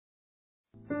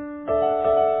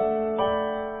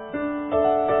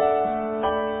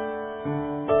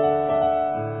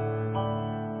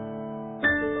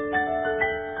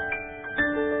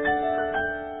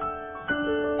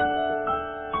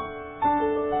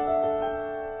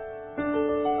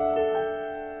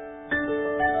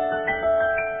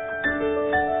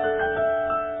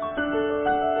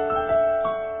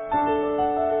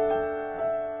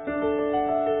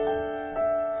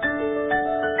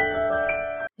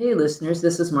Hey, listeners,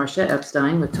 this is Marcia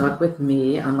Epstein with Talk With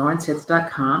Me on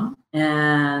lawrencehits.com.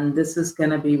 And this is going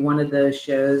to be one of those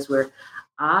shows where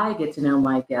I get to know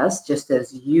my guest just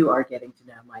as you are getting to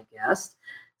know my guest.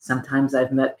 Sometimes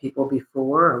I've met people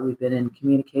before, or we've been in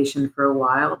communication for a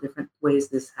while, different ways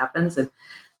this happens. And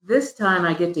this time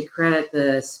I get to credit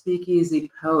the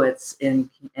Speakeasy Poets in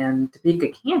Topeka,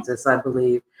 Kansas, I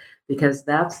believe, because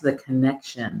that's the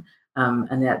connection.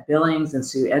 Annette Billings and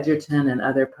Sue Edgerton and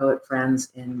other poet friends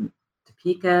in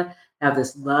Topeka have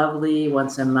this lovely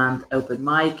once a month open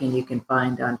mic, and you can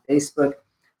find on Facebook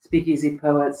Speakeasy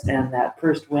Poets and that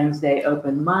first Wednesday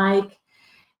open mic.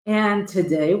 And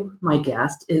today my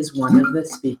guest is one of the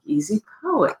Speakeasy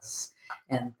Poets.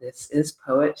 And this is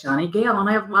poet Johnny Gale. And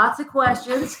I have lots of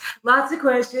questions.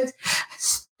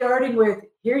 Starting with,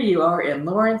 here you are in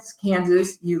Lawrence,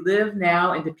 Kansas. You live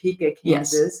now in Topeka,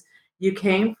 Kansas. Yes. You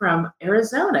came from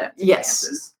Arizona to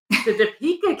Kansas, to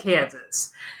Topeka,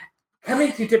 Kansas.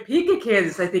 Coming to Topeka,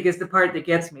 Kansas, I think, is the part that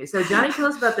gets me. So, Johnny, tell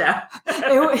us about that.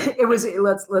 It was.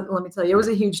 Let me tell you, it was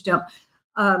a huge jump.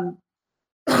 I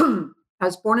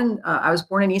was born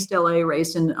in East LA,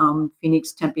 raised in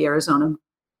Phoenix, Tempe, Arizona,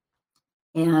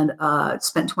 and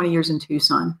spent 20 years in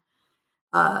Tucson.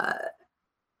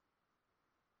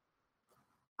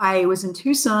 I was in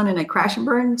Tucson and I crashed and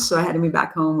burned, so I had to move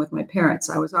back home with my parents.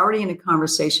 I was already in a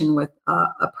conversation with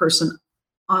a person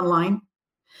online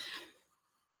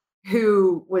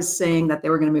who was saying that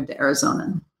they were going to move to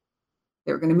Arizona.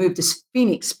 They were going to move to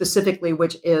Phoenix specifically,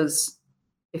 which is,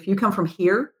 if you come from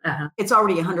here, it's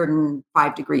already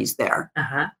 105 degrees there.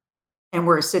 And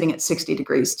we're sitting at 60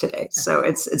 degrees today. So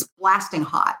it's blasting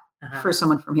hot for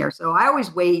someone from here. So I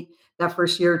always wait that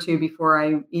first year or two before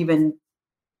I even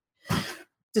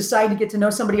decide to get to know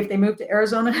somebody if they move to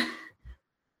Arizona.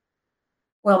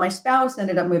 Well, my spouse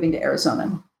ended up moving to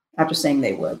Arizona after saying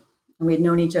they would. And we had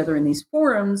known each other in these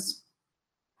forums.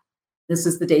 This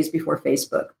is the days before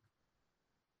Facebook.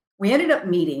 We ended up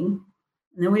meeting,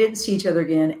 and then we didn't see each other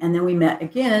again. And then we met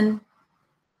again.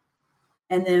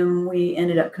 And then we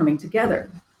ended up coming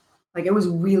together. Like, it was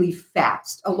really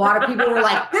fast. A lot of people were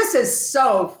like, this is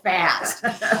so fast.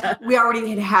 We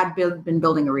already had been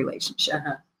building a relationship.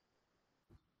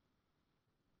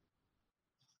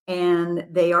 And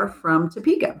they are from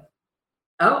Topeka.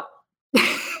 Oh.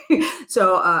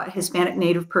 So Hispanic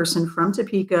native person from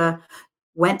Topeka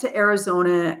went to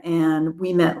Arizona, and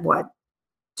we met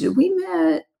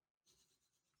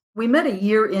we met a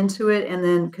year into it. And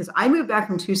then, because I moved back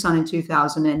from Tucson in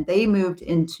 2000 and they moved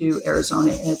into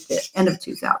Arizona at the end of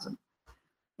 2000.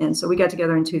 And so we got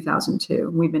together in 2002.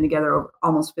 We've been together over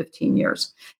almost 15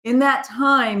 years. In that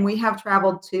time, we have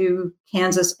traveled to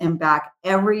Kansas and back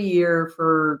every year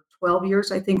for 12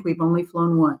 years. I think we've only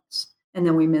flown once, and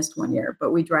then we missed 1 year,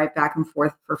 but we drive back and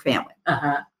forth for family.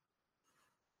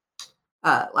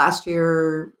 Last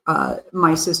year,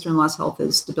 my sister-in-law's health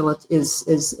is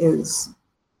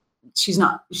she's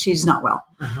not well.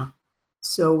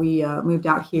 So we moved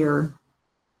out here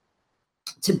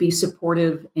to be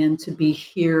supportive and to be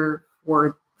here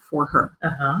for her.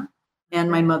 And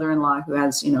my mother-in-law, who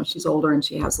has, she's older and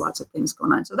she has lots of things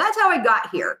going on. So that's how I got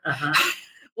here.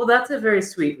 Well, that's a very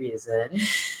sweet reason.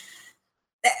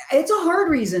 It's a hard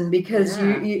reason because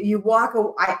you walk.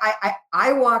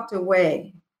 I walked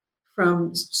away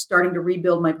from starting to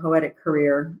rebuild my poetic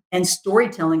career and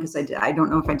storytelling, because I don't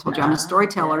know if I told you I'm a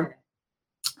storyteller.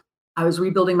 I was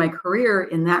rebuilding my career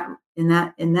in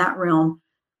that realm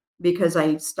because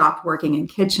I stopped working in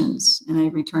kitchens and I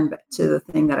returned back to the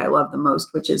thing that I love the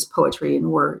most, which is poetry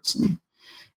and words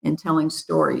and telling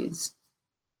stories.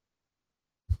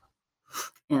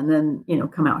 And then,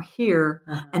 come out here.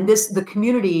 And the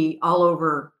community all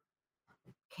over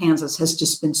Kansas has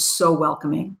just been so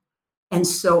welcoming and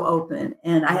so open.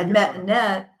 And I had met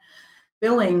Annette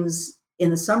Billings in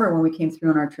the summer when we came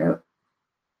through on our trip.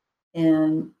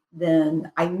 And then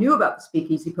I knew about the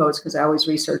Speakeasy Poets because I always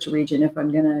research a region if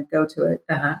I'm going to go to it.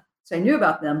 So I knew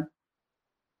about them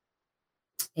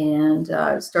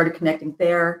and started connecting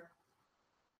there.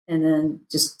 And then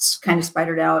just kind of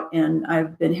spidered out. And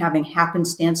I've been having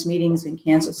happenstance meetings in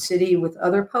Kansas City with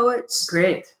other poets.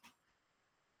 Great.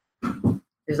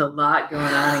 There's a lot going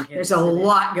on in Kansas There's a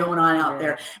lot going on out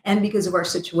there. And because of our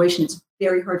situation, it's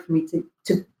very hard for me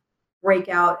to break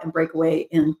out and break away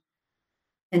and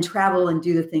travel and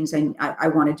do the things I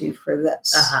want to do for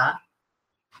this.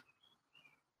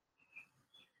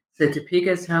 So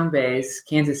Topeka's home base.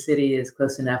 Kansas City is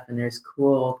close enough, and there's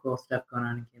cool stuff going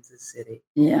on in Kansas City.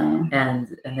 Yeah.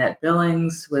 And Annette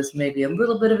Billings was maybe a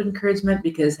little bit of encouragement,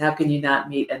 because how can you not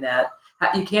meet Annette?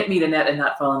 You can't meet Annette and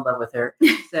not fall in love with her.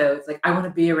 So it's like, I want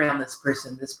to be around this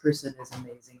person. This person is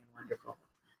amazing and wonderful.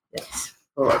 Yes,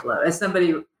 full of love. As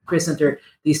somebody christened her,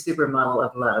 the supermodel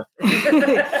of love.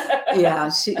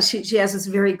 Yeah, she has this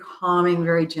very calming,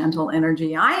 very gentle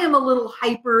energy. I am a little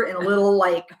hyper and a little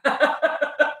like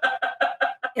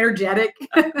energetic.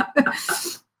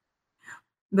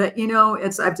 But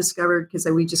I've discovered, because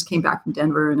we just came back from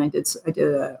Denver and I did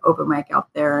an open mic out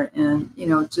there, and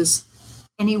just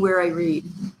anywhere I read,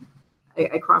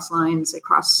 I cross lines, I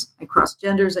cross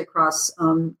genders, I cross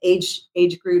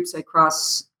age groups, I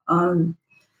cross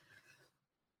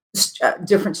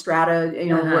different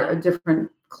strata, different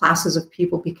classes of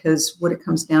people, because what it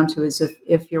comes down to is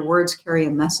if your words carry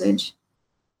a message,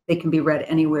 they can be read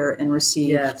anywhere and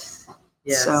received. Yes.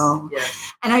 Yes. So,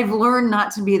 and I've learned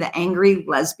not to be the angry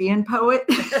lesbian poet,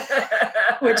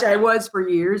 which I was for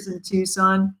years in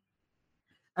Tucson.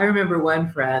 I remember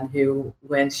one friend who,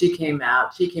 when she came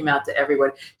out to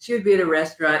everyone. She would be at a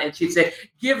restaurant and she'd say,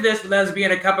 "Give this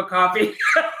lesbian a cup of coffee."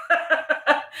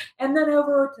 And then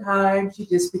over time, she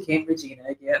just became Regina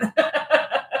again.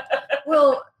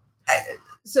 Well,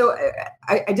 so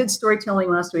I did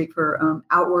storytelling last week for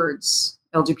Outwards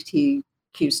LGBTQ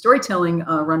storytelling,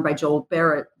 run by Joel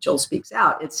Barrett. Joel Speaks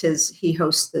Out. He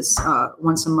hosts this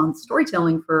once a month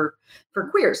storytelling for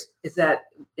queers. Is that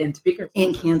in Topeka?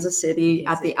 In Kansas City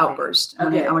at the Outburst.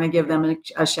 Okay. I want to give them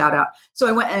a shout out. So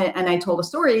I went and I told a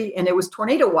story, and it was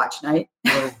tornado watch night.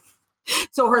 Oh.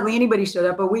 So hardly anybody showed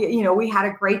up, but we had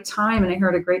a great time, and I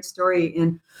heard a great story.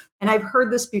 And I've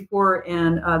heard this before,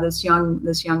 and this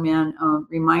young man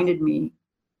reminded me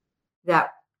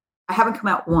that I haven't come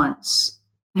out once.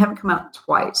 I haven't come out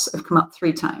twice. I've come out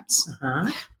 3 times.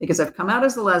 Because I've come out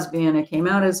as a lesbian, I came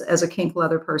out as a kink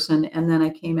leather person, and then I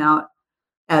came out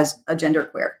as a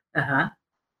genderqueer.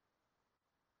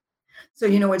 So,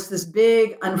 it's this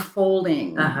big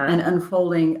unfolding and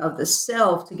unfolding of the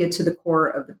self to get to the core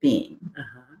of the being.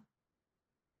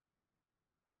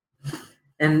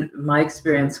 And my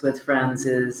experience with friends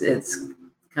is it's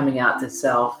coming out to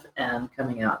self and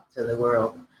coming out to the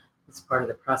world. It's part of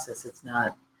the process. It's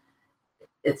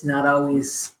not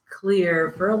always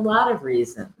clear for a lot of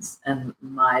reasons. And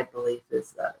my belief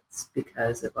is that it's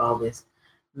because of all these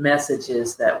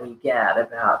messages that we get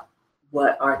about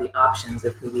what are the options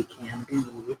of who we can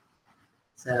be.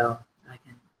 So I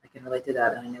can relate to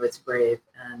that, and I know it's brave,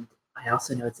 and I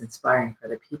also know it's inspiring for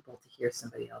other people to hear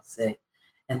somebody else say,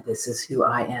 "And this is who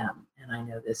I am, and I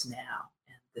know this now,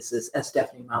 and this is," as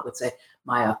Stephanie Mott would say,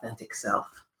 "my authentic self."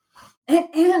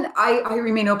 And I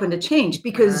remain open to change,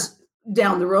 because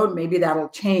down the road maybe that'll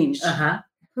change.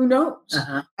 Who knows?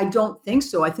 I don't think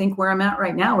so. I think where I'm at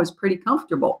right now is pretty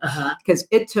comfortable, because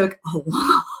it took a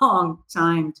long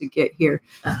time to get here.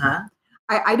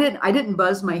 I didn't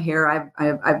buzz my hair.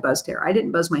 I've buzzed hair. I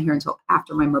didn't buzz my hair until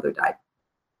after my mother died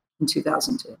in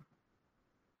 2002.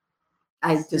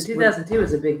 2002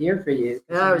 was a big year for you.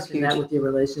 That was huge. That with your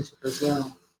relationship as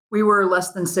well. We were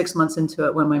less than 6 months into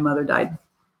it when my mother died,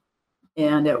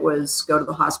 and it was go to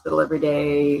the hospital every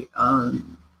day.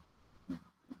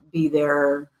 Be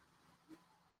there,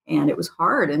 and it was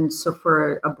hard. And so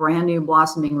for a brand new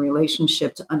blossoming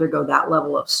relationship to undergo that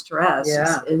level of stress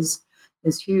is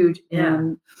huge.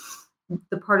 And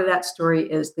the part of that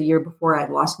story is the year before I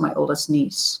had lost my oldest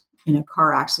niece in a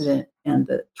car accident, and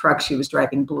the truck she was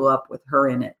driving blew up with her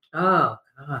in it. Oh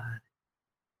God.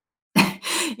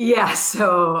 Yeah.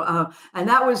 So, and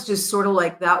that was just sort of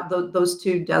like that. Those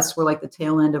 2 deaths were like the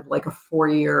tail end of like a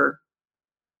 4-year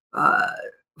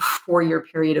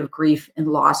period of grief and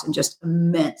loss, and just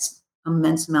immense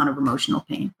amount of emotional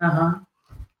pain.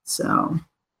 So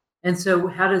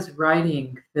how does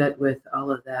writing fit with all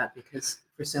of that? Because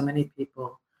for so many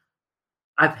people,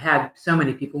 I've had so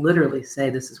many people literally say,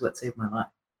 "This is what saved my life."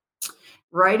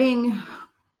 Writing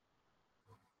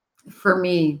for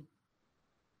me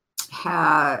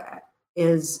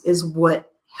is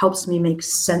what helps me make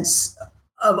sense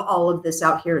of all of this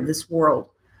out here in this world.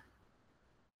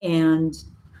 And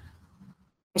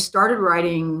I started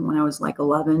writing when I was like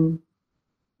 11.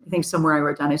 I think somewhere I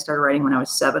wrote down I started writing when I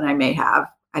was 7. I may have.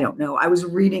 I don't know. I was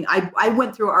reading. I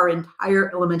went through our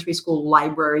entire elementary school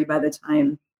library by the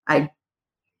time I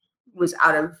was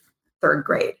out of 3rd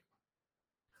grade,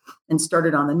 and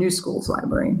started on the new school's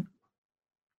library.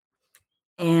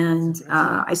 And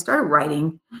I started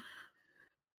writing,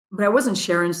 but I wasn't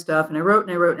sharing stuff. And I wrote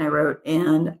and I wrote and I wrote.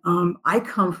 And I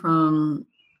come from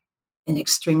an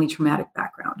extremely traumatic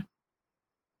background.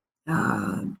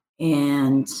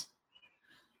 And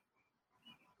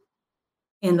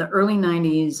in the early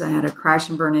 90s, I had a crash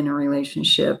and burn in a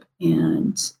relationship,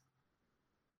 and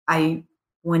I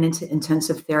went into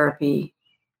intensive therapy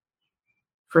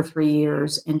for 3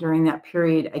 years. And during that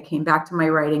period, I came back to my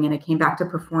writing, and I came back to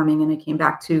performing, and I came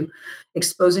back to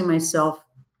exposing myself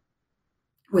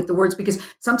with the words, because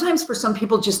sometimes for some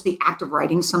people, just the act of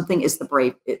writing something is the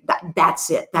brave. That's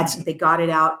it. They got it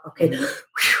out. Okay.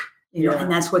 You know, and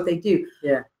that's what they do.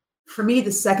 Yeah. For me,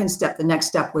 the next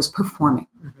step was performing,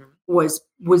 was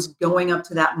going up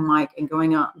to that mic and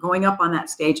going up on that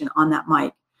stage and on that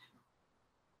mic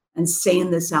and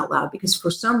saying this out loud, because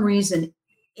for some reason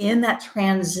in that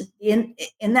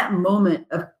in that moment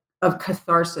of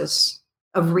catharsis,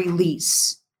 of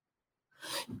release,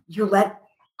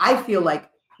 I feel like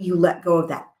you let go of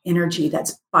that energy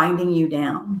that's binding you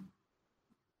down.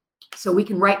 So we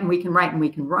can write and we can write and we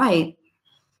can write.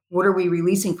 What are we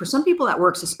releasing? For some people that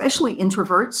works, especially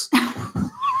introverts.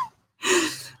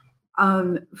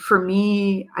 For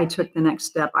me, I took the next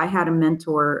step. I had a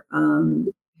mentor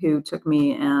who took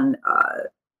me and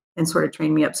sort of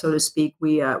trained me up, so to speak.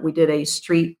 We did a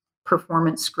street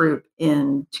performance group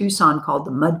in Tucson called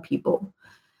the Mud People.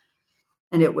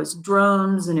 And it was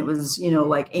drums, and it was,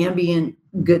 like ambient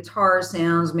guitar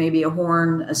sounds, maybe a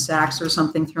horn, a sax or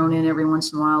something thrown in every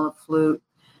once in a while, a flute.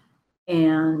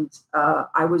 And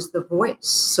I was the voice.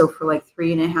 So for like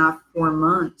 3.5, 4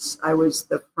 months, I was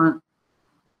the front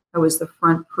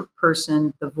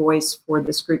person, the voice for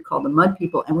this group called the Mud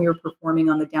People. And we were performing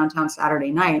on the downtown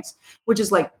Saturday nights, which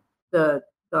is like the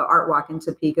art walk in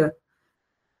Topeka.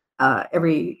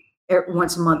 Every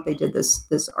once a month they did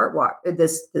this art walk,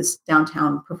 this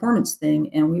downtown performance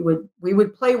thing, and we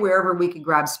would play wherever we could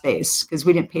grab space, because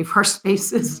we didn't pay for our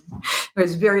spaces. It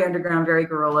was very underground, very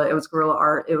guerrilla. It was guerrilla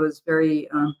art. It was very,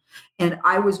 and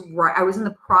I was in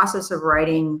the process of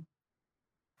writing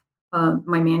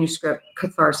my manuscript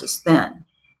Catharsis then,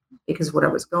 because of what I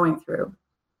was going through,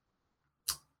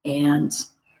 and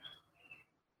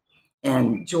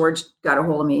George got a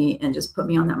hold of me and just put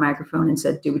me on that microphone and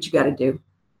said, "Do what you got to do.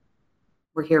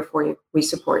 We're here for you. We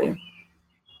support you."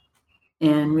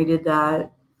 And we did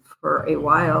that for a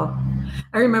while.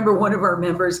 I remember one of our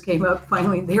members came up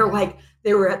finally. They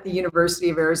were at the University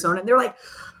of Arizona, and they're like,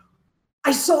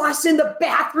 "I saw us in the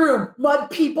bathroom. Mud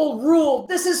People rule.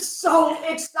 This is so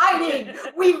exciting.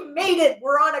 We've made it.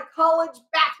 We're on a college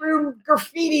bathroom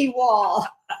graffiti wall."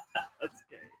 That's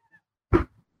good.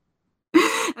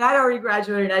 And I'd already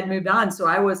graduated and I'd moved on, so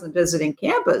I wasn't visiting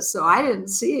campus, so I didn't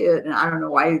see it. And I don't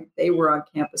know why they were on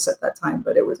campus at that time,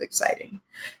 but it was exciting.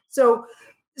 So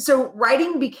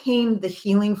writing became the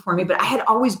healing for me, but I had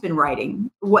always been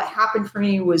writing. What happened for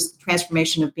me was the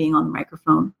transformation of being on the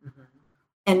microphone,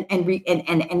 and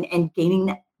gaining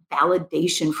that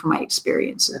validation for my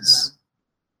experiences.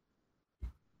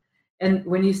 And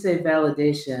when you say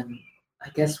validation, I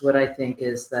guess what I think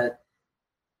is that,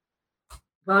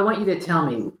 well, I want you to tell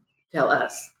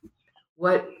us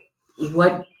what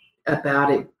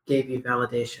about it gave you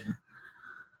validation?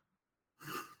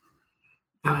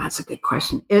 Oh, that's a good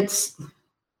question. Let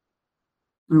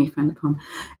me find the poem.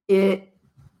 It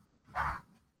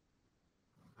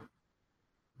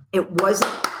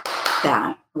wasn't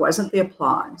that. It wasn't the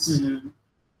applause. Mm-hmm.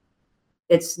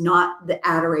 It's not the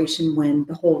adoration when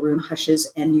the whole room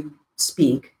hushes and you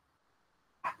speak.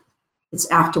 It's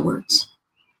afterwards.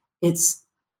 It's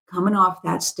coming off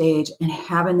that stage and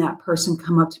having that person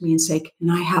come up to me and say, "Can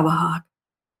I have a hug?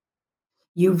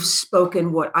 You've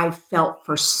spoken what I felt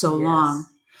for so long."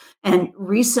 And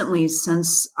recently,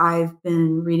 since I've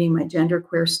been reading my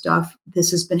genderqueer stuff,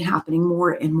 this has been happening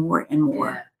more and more and more.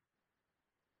 Yeah.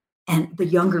 And the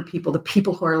younger people, the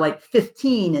people who are like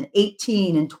 15 and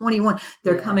 18 and 21,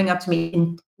 they're coming up to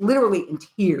me literally in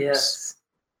tears.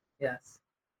 Yes.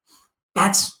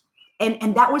 That's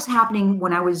and that was happening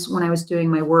when I was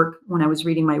doing my work, when I was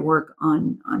reading my work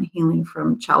on healing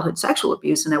from childhood sexual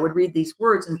abuse. And I would read these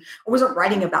words, and I wasn't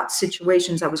writing about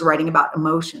situations, I was writing about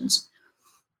emotions.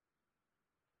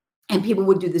 And people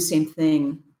would do the same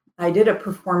thing. I did a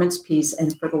performance piece,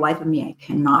 and for the life of me, I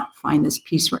cannot find this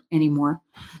piece anymore.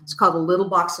 It's called A Little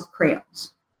Box of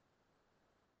Crayons.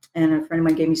 And a friend of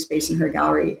mine gave me space in her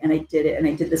gallery, and I did it. And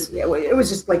I did this. It was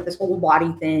just like this whole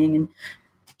body thing, and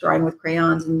drawing with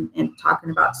crayons and talking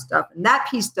about stuff. And that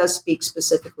piece does speak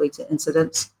specifically to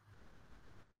incidents.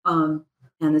 And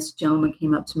this gentleman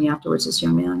came up to me afterwards, this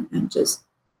young man, and just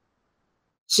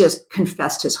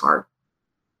confessed his heart.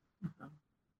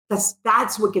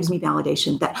 That's what gives me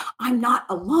validation, that I'm not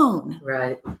alone.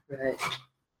 Right.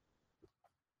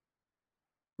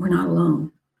 We're not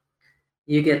alone.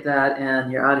 You get that,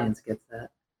 and your audience gets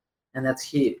that. And that's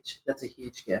huge. That's a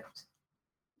huge gift.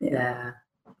 Yeah.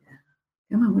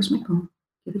 Come on, where's my phone?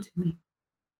 Give it to me.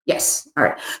 Yes. All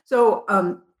right. So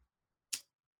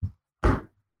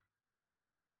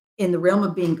in the realm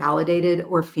of being validated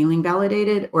or feeling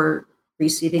validated or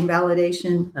receiving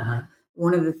validation,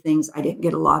 one of the things I didn't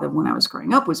get a lot of when I was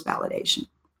growing up was validation.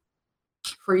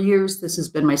 For years, this has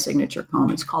been my signature poem.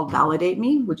 It's called Validate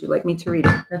Me. Would you like me to read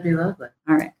it? That'd be lovely.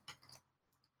 All right.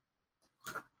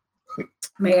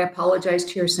 May I apologize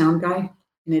to your sound guy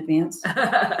in advance?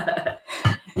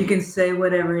 You can say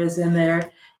whatever is in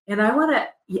there. And I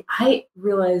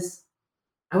realize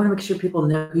I want to make sure people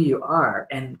know who you are.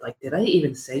 And like, did I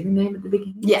even say your name at the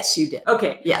beginning? Yes, you did.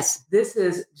 Okay. Yes. This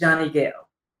is Johnny Gale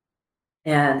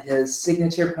and his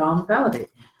signature poem, Validate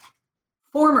Me.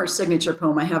 Former signature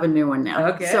poem. I have a new one now.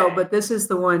 Okay. But this is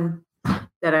the one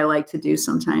that I like to do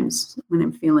sometimes when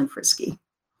I'm feeling frisky.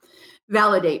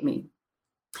 Validate me.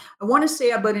 I want to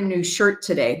say I bought a new shirt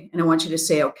today, and I want you to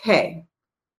say, okay.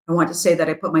 I want to say that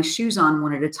I put my shoes on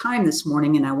one at a time this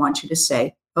morning, and I want you to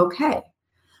say, okay.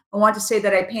 I want to say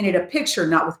that I painted a picture,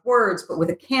 not with words, but with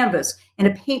a canvas and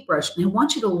a paintbrush. And I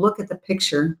want you to look at the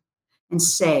picture and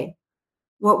say,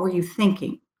 what were you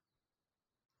thinking?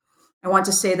 I want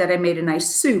to say that I made a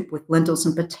nice soup with lentils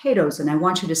and potatoes. And I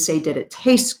want you to say, did it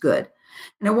taste good?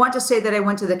 And I want to say that I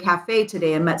went to the cafe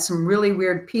today and met some really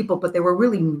weird people, but they were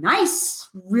really nice,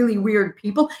 really weird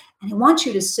people. And I want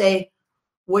you to say,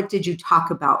 what did you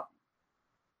talk about?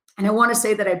 And I want to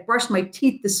say that I brushed my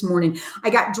teeth this morning.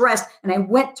 I got dressed and I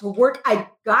went to work. I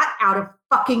got out of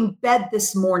fucking bed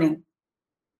this morning.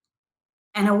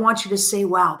 And I want you to say,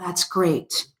 wow, that's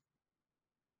great.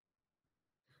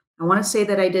 I want to say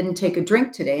that I didn't take a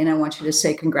drink today, and I want you to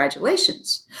say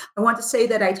congratulations. I want to say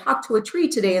that I talked to a tree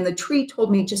today, and the tree told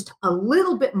me just a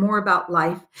little bit more about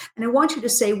life. And I want you to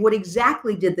say, what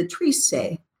exactly did the tree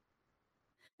say?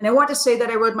 And I want to say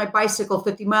that I rode my bicycle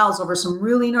 50 miles over some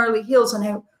really gnarly hills, and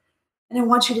I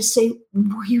want you to say,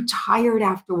 were you tired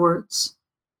afterwards?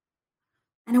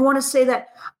 And I want to say that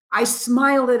I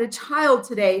smiled at a child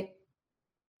today,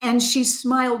 and she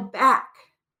smiled back.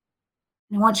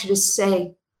 And I want you to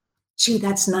say, gee,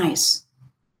 that's nice.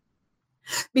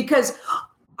 Because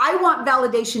I want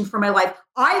validation for my life.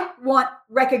 I want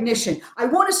recognition. I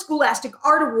won a Scholastic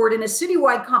Art Award in a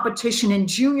citywide competition in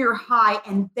junior high,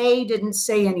 and they didn't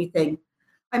say anything.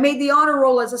 I made the honor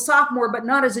roll as a sophomore, but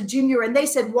not as a junior. And they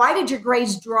said, why did your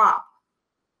grades drop?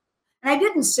 And I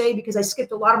didn't say because I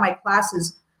skipped a lot of my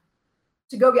classes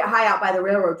to go get high out by the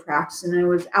railroad tracks. And I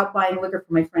was out buying liquor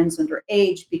for my friends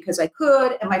underage because I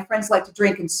could, and my friends liked to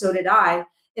drink, and so did I.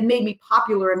 It made me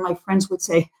popular, and my friends would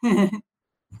say,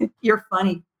 you're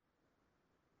funny.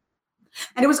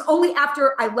 And it was only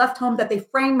after I left home that they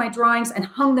framed my drawings and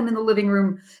hung them in the living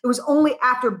room. It was only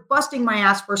after busting my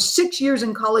ass for 6 years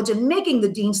in college and making the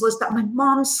dean's list that my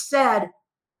mom said,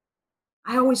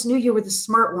 I always knew you were the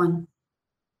smart one.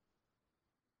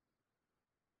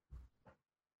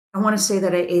 I want to say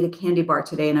that I ate a candy bar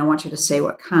today, and I want you to say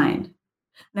what kind.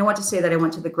 And I want to say that I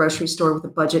went to the grocery store with a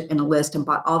budget and a list and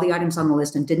bought all the items on the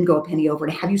list and didn't go a penny over.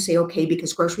 To have you say, okay,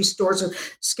 because grocery stores are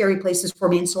scary places for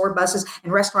me, and so are buses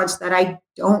and restaurants that I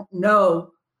don't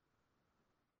know.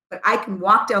 But I can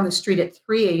walk down the street at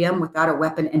 3 a.m. without a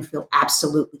weapon and feel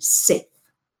absolutely safe.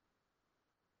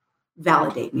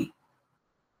 Validate me.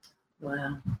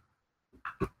 Wow.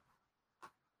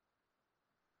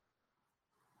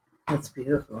 That's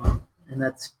beautiful. And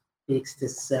that speaks to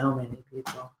so many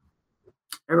people.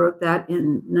 I wrote that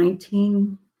in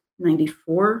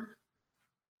 1994.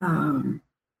 And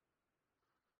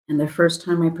the first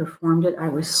time I performed it, I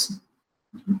was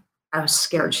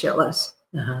scared shitless.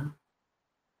 Uh-huh.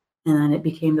 And then it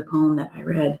became the poem that I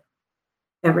read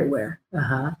everywhere.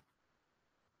 Uh-huh.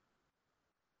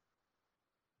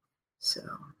 So,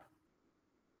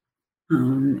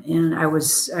 and I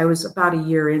was about a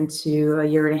year and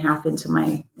a half into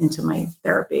my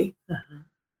therapy. Uh-huh.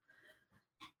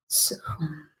 So,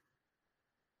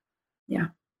 yeah.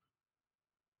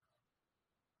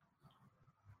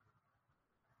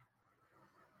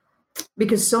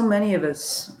 Because so many of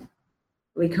us,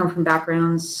 we come from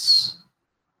backgrounds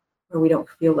where we don't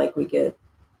feel like we get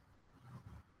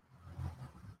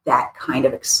that kind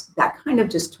of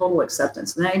just total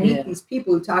acceptance. And I meet these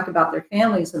people who talk about their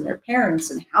families and their parents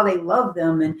and how they love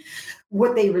them and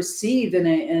what they received, and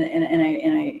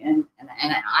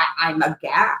I'm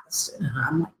aghast. Uh-huh.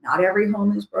 I'm like, not every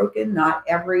home is broken. Not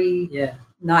every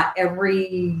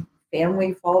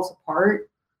family falls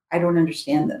apart. I don't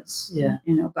understand this. Yeah.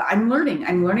 But I'm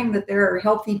learning that there are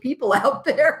healthy people out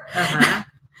there. Uh-huh.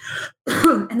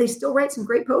 And they still write some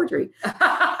great poetry.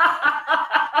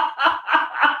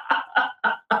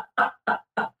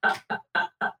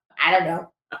 I don't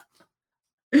know.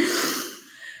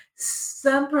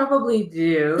 Some probably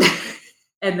do.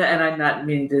 And I'm not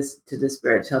meaning to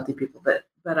disparage healthy people, but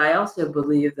but I also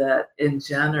believe that in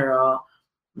general,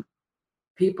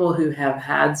 people who have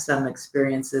had some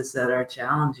experiences that are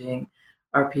challenging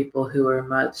are people who are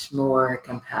much more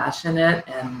compassionate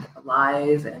and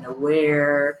alive and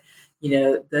aware.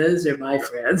 Those are my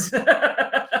friends.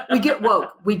 We get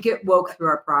woke through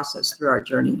our process, through our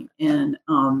journey. And,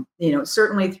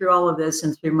 certainly through all of this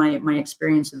and through my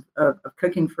experience of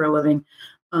cooking for a living,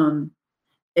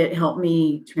 it helped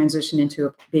me transition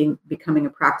into becoming a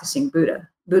practicing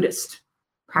Buddhist.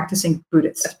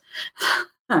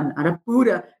 I'm not a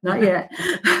Buddha, not yet.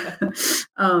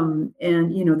 And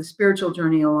the spiritual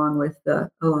journey along with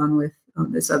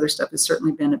this other stuff has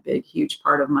certainly been a big, huge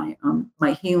part of my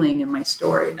healing and my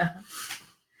story.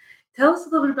 Tell us a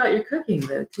little bit about your cooking,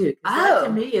 though, too. That, to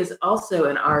me, is also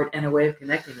an art and a way of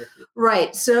connecting with people.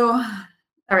 Right. So, all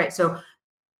right. So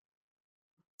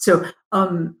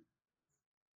when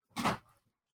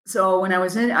I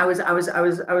was in,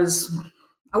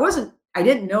 I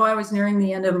didn't know I was nearing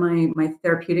the end of my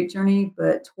therapeutic journey,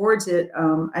 but towards it,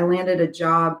 I landed a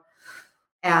job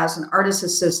as an artist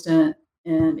assistant,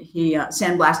 and he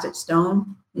sandblasted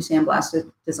stone. He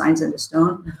sandblasted designs into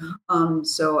stone. Mm-hmm.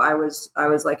 So I was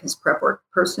like his prep work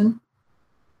person.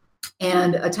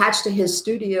 And attached to his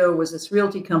studio was this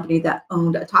realty company that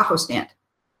owned a taco stand.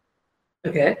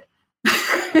 Okay.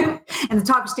 And the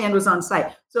taco stand was on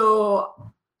site.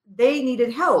 So they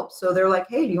needed help. So they're like,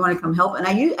 hey, do you want to come help? And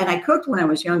I cooked when I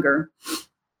was younger.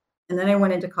 And then I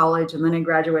went into college, and then I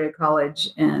graduated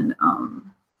college, and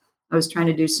I was trying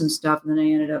to do some stuff. And then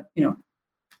I ended up,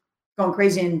 going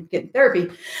crazy and getting therapy.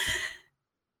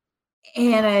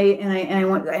 And I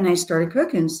went and I started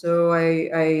cooking. So I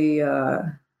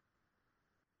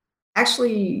was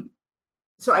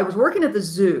working at the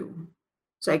zoo.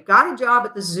 So I got a job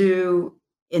at the zoo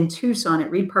in Tucson at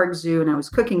Reed Park Zoo, and I was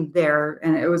cooking there.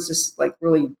 And it was just like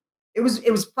really, it was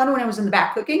fun when I was in the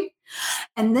back cooking.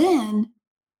 And then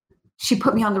she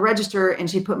put me on the register and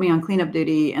she put me on cleanup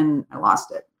duty, and I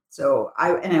lost it. So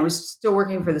I was still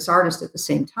working for this artist at the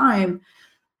same time.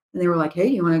 And they were like, hey,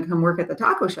 you want to come work at the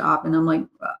taco shop? And I'm like,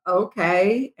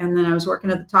 okay. And then I was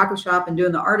working at the taco shop and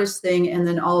doing the artist thing. And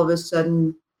then all of a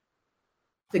sudden,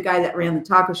 the guy that ran the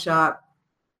taco shop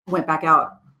went back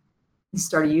out. He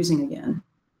started using again.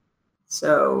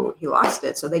 So he lost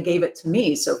it. So they gave it to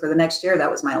me. So for the next year,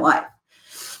 that was my life.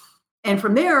 And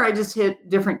from there, I just hit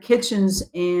different kitchens.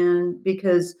 And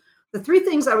because the three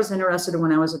things I was interested in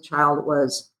when I was a child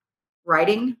was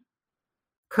writing,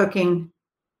 cooking,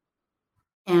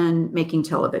 and making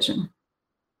television.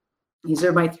 These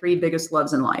are my three biggest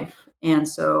loves in life. And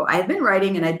so I had been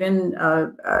writing, and I'd been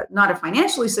not a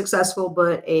financially successful,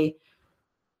 but a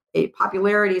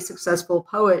popularity successful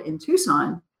poet in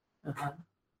Tucson. Uh-huh.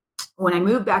 When I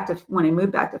moved back to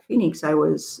Phoenix, I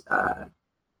was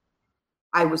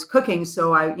cooking.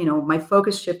 So my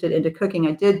focus shifted into cooking.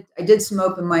 I did some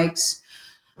open mics.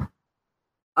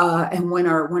 And when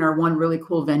our one really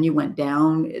cool venue went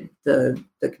down, the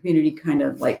community kind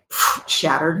of like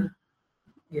shattered.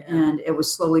 Yeah. And it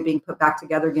was slowly being put back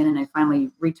together again. And I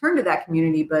finally returned to that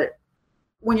community. But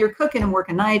when you're cooking and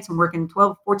working nights and working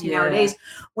 12, 14-hour days,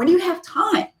 when do you have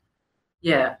time?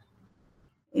 Yeah.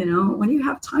 When you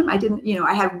have time,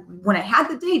 when I had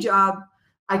the day job,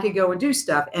 I could go and do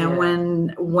stuff. And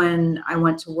when I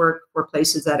went to work for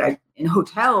places in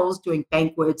hotels doing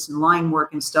banquets and line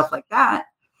work and stuff like that.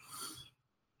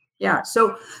 Yeah.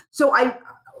 So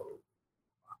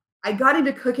I got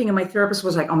into cooking, and my therapist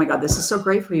was like, oh my God, this is so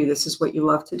great for you. This is what you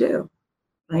love to do.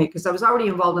 Right. Because I was already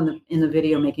involved in the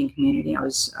video making community. I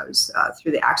was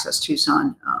through the Access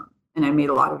Tucson, and I made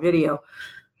a lot of video.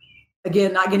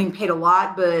 Again, not getting paid a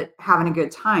lot, but having a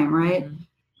good time. Right. Mm-hmm.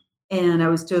 And I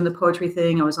was doing the poetry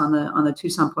thing. I was on the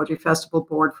Tucson Poetry Festival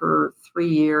board for 3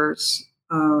 years,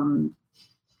 doing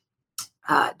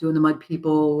the Mud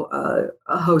People,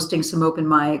 hosting some open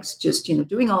mics, just,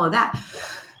 doing all of that.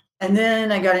 And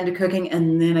then I got into cooking,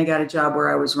 and then I got a job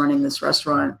where I was running this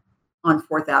restaurant on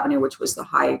 4th Avenue, which was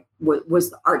was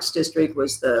the arts district,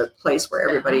 was the place where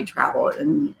everybody traveled.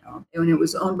 And, and it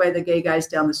was owned by the gay guys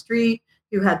down the street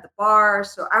who had the bar.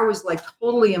 So I was like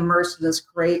totally immersed in this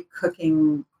great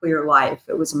cooking queer life.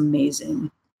 It was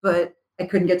amazing, but I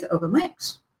couldn't get to open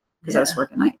mics because I was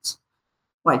working nights.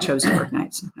 Well, I chose to work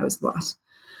nights. I was the boss.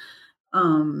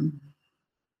 And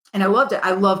I loved it.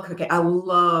 I love cooking. I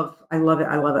love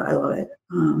it.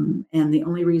 And the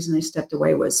only reason I stepped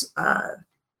away was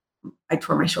I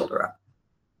tore my shoulder up.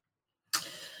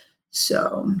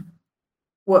 So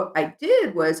what I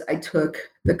did was I took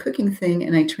the cooking thing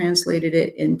and I translated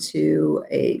it into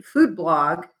a food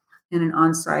blog and an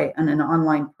on-site and an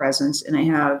online presence. And I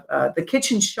have the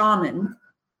Kitchen Shaman,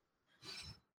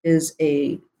 is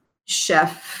a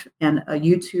chef and a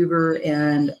YouTuber,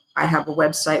 and I have a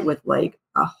website with like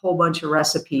a whole bunch of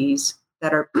recipes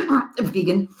that are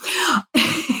vegan.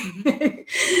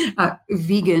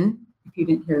 Vegan, if you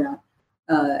didn't hear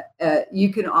that.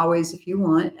 You can always, if you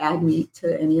want, add meat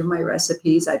to any of my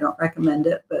recipes. I don't recommend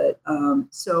it, but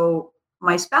so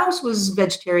my spouse was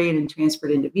vegetarian and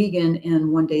transferred into vegan,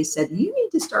 and one day said, you need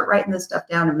to start writing this stuff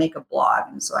down and make a blog.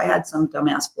 And so I had some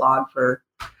dumbass blog for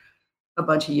a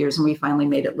bunch of years, and we finally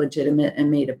made it legitimate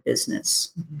and made a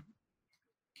business. Mm-hmm.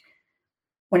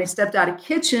 When I stepped out of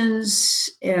kitchens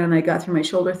and I got through my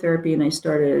shoulder therapy and I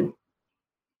started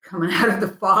coming out of the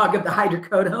fog of the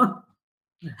hydrocodone,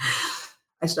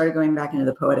 I started going back into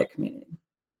the poetic community.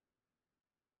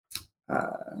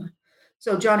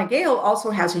 So John and Gail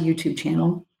also has a YouTube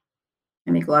channel.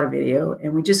 I make a lot of video,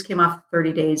 and we just came off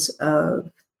 30 days of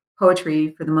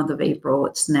poetry for the month of April.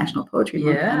 It's National Poetry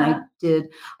Month. And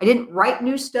I didn't write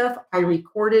new stuff. I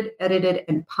recorded, edited,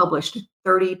 and published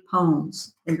 30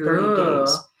 poems in 30 days.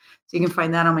 So you can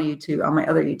find that on my YouTube, on my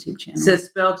other YouTube channel. So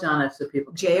spell Jonna so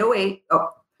people Johna,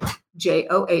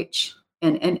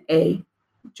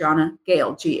 Jonna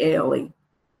Gail, Gale.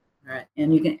 Right.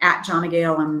 And you can at Jonna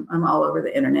Gail. I'm all over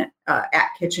the internet. At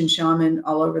Kitchen Shaman,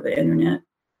 all over the internet.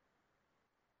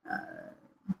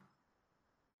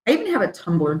 I even have a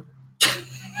Tumblr.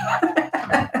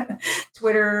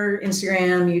 Twitter,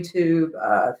 Instagram, YouTube,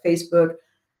 Facebook.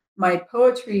 My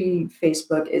poetry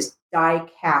Facebook is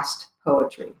Diecast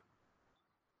Poetry.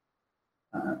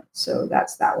 So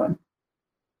that's that one.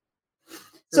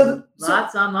 So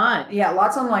lots online. Yeah,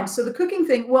 lots online. So the cooking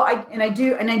thing, well, I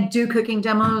do cooking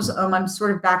demos. I'm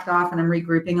sort of backed off and I'm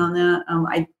regrouping on that.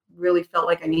 I really felt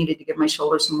like I needed to give my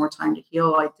shoulder some more time to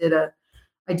heal.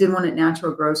 I did one at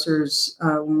Natural Grocers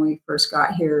when we first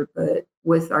got here, but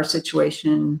with our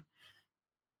situation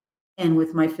and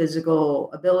with my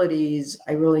physical abilities,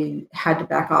 I really had to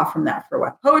back off from that for a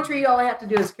while. Poetry, all I have to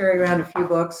do is carry around a few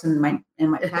books and my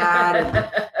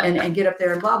pad and get up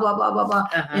there and blah, blah, blah, blah,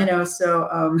 blah,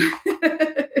 so,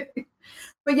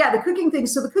 but yeah, the cooking thing.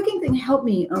 So the cooking thing helped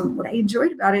me. What I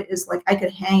enjoyed about it is like I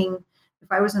could hang,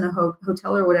 if I was in a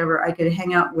hotel or whatever, I could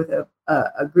hang out with a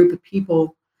group of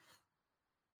people.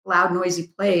 Loud, noisy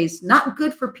plays, not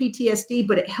good for PTSD,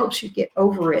 but it helps you get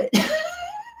over it.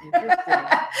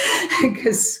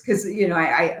 Because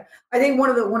I think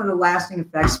one of the lasting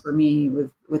effects for me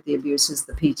with the abuse is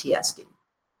the PTSD.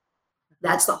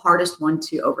 That's the hardest one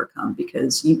to overcome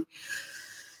because you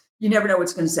never know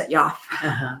what's going to set you off.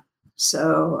 Uh-huh.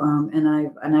 So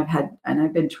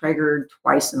I've been triggered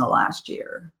twice in the last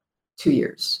 2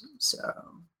 years. So.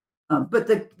 But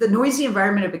the noisy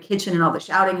environment of a kitchen and all the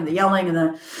shouting and the yelling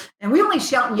and we only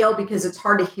shout and yell because it's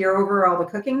hard to hear over all the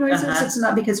cooking noises. Uh-huh. It's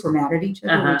not because we're mad at each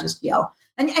other. Uh-huh. We just yell,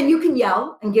 and you can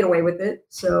yell and get away with it.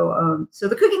 So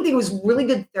the cooking thing was really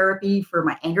good therapy for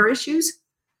my anger issues.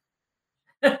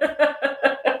 Banged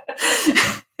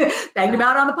them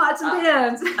out on the pots and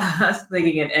pans. I was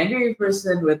thinking an angry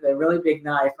person with a really big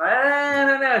knife. I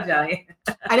don't know, Johnny.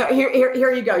 I know. Here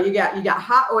you go. You got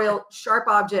hot oil, sharp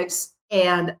objects.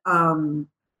 And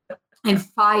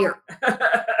fire.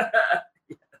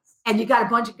 Yes. And you got a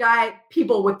bunch of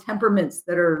people with temperaments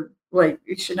that are like,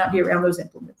 you should not be around those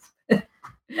implements. And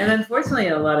unfortunately,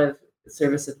 a lot of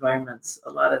service environments,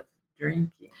 a lot of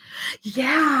drinking.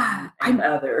 Yeah. And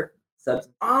other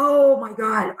substances. Oh my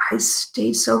God. I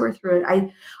stayed sober through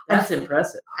it. That's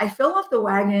impressive. I fell off the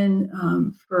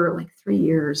wagon for like 3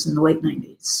 years in the late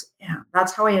 90s. Yeah.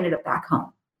 That's how I ended up back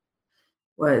home.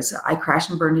 Was I crashed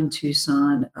and burned in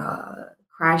Tucson,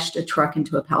 crashed a truck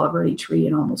into a Palo Verde tree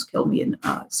and almost killed me and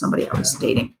somebody I was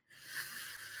dating.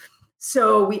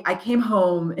 So I came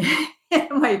home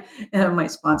and my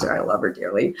sponsor, I love her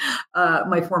dearly,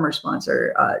 my former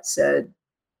sponsor said,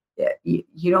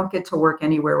 you don't get to work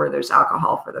anywhere where there's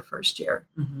alcohol for the first year.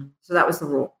 Mm-hmm. So that was the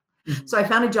rule. Mm-hmm. So I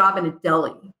found a job in a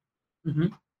deli. Mm-hmm.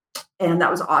 And that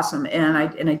was awesome. And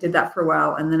I did that for a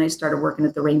while. And then I started working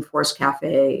at the Rainforest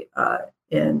Cafe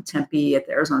in Tempe at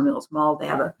the Arizona Mills Mall. They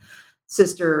have a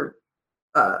sister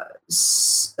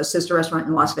restaurant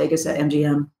in Las Vegas at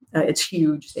MGM. It's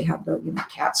huge. They have the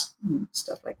cats and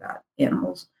stuff like that,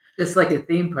 animals. It's like a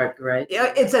theme park, right?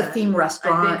 Yeah, it's a theme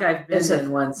restaurant. I think I've been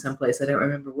in one someplace. I don't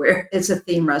remember where. It's a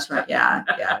theme restaurant. Yeah,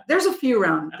 yeah. There's a few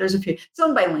around. It's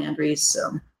owned by Landry's.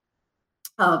 So,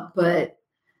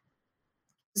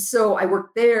 So I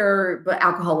worked there, but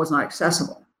alcohol was not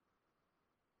accessible.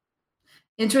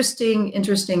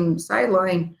 Interesting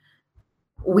sideline.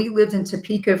 We lived in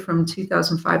Topeka from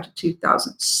 2005 to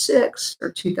 2006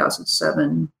 or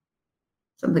 2007,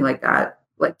 something like that.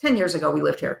 Like 10 years ago, we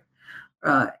lived here.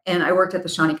 And I worked at the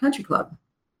Shawnee Country Club.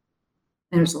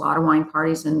 And there's a lot of wine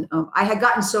parties. And I had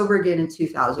gotten sober again in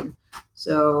 2000.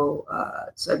 So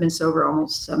I've been sober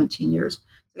almost 17 years.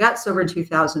 I got sober in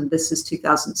 2000. This is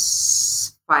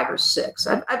 2005 or 6.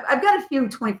 I've got a few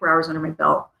 24 hours under my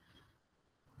belt.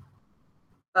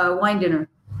 Wine dinner.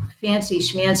 Fancy,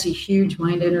 schmancy, huge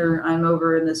wine dinner. I'm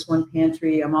over in this one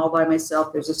pantry. I'm all by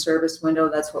myself. There's a service window.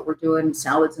 That's what we're doing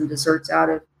salads and desserts out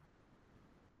of.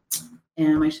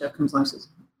 And my chef comes along and says,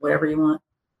 whatever you want.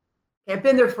 Okay, I've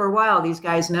been there for a while. These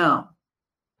guys know.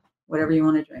 Whatever you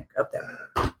want to drink, up there.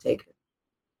 Take it.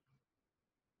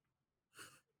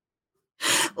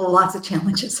 Lots of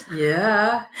challenges.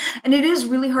 Yeah. And it is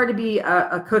really hard to be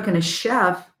a cook and a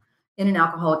chef in an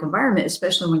alcoholic environment,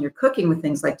 especially when you're cooking with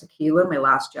things like tequila. My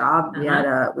last job, we had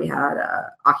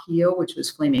ajillo, which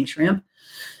was flaming shrimp.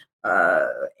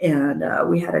 And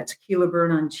we had a tequila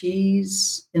burn on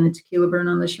cheese and a tequila burn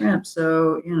on the shrimp.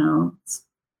 So,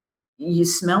 you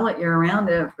smell it, you're around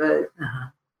it, but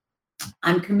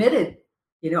I'm committed.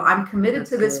 I'm committed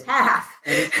to this path.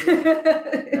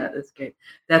 That is great.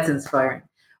 That's inspiring.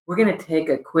 We're going to take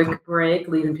a quick break,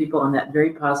 leaving people on that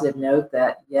very positive note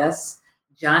that, yes,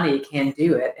 Johnny can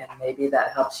do it. And maybe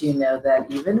that helps you know that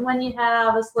even when you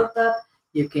have a slip up,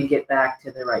 you can get back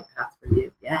to the right path for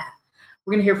you. Yeah.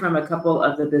 We're going to hear from a couple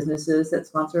of the businesses that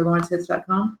sponsor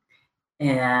LawrenceHits.com.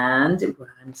 And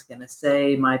I'm just going to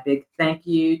say my big thank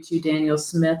you to Daniel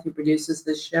Smith, who produces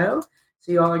this show.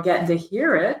 So you all are getting to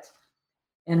hear it.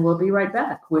 And we'll be right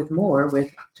back with more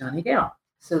with Johnny Gale.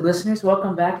 So listeners,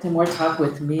 welcome back to More Talk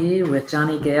with Me, with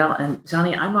Johnny Gale. And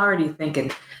Johnny, I'm already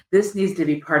thinking this needs to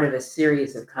be part of a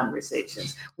series of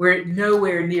conversations. We're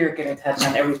nowhere near going to touch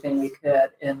on everything we could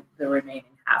in the remaining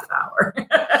half hour.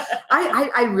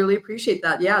 I really appreciate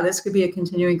that. Yeah, this could be a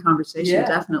continuing conversation,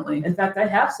 definitely. In fact, I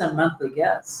have some monthly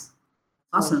guests.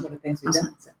 Awesome. One of the things we've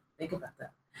done. So think about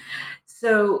that.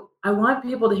 So I want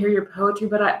people to hear your poetry,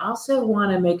 but I also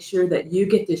want to make sure that you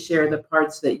get to share the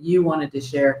parts that you wanted to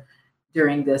share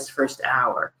during this first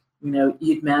hour.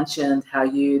 You'd mentioned how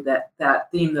that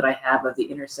theme that I have of the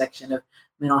intersection of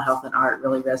mental health and art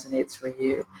really resonates for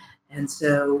you. And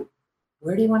so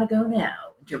where do you want to go now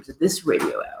in terms of this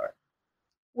radio hour?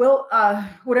 Well,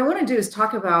 what I want to do is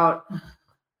talk about,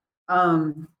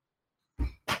 I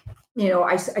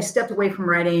stepped away from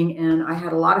writing and I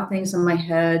had a lot of things in my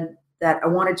head that I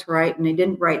wanted to write, and I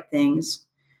didn't write things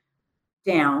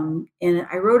down. And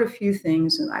I wrote a few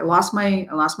things, and I lost my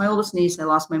oldest niece. I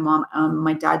lost my mom.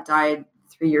 My dad died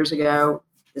 3 years ago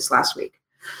this last week.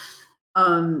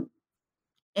 And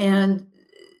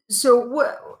so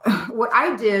what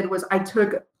I did was I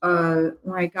took,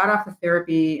 when I got off of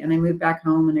therapy and I moved back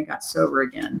home and I got sober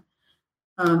again,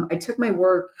 I took my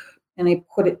work and I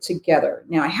put it together.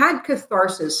 Now I had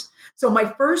catharsis. So my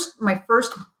first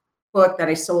book that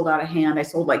I sold out of hand, I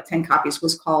sold like 10 copies,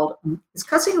 was called, is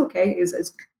cussing okay?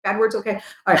 Is bad words okay?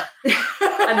 All right.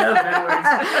 I know bad words.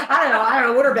 I don't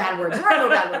know. What are bad words? There are no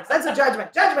bad words. That's a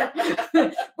judgment.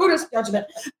 Buddhist judgment.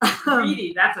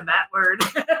 Greedy, that's a bad word.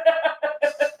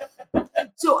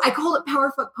 So I called it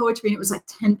Powerfuck Poetry, and it was like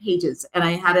 10 pages. And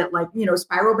I had it like,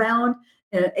 spiral bound,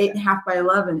 and 8.5 by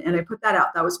 11. And I put that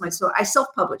out. That was I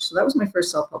self-published. So that was my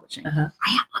first self-publishing. I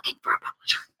am looking for a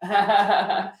publisher.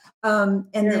 And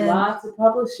there are lots of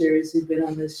publishers who've been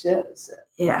on this show. So.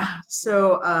 Yeah.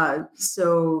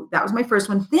 So that was my first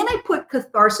one. Then I put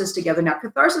Catharsis together. Now,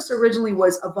 Catharsis originally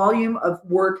was a volume of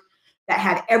work that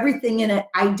had everything in it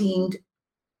I deemed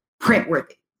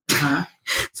print-worthy.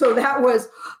 So that was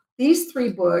these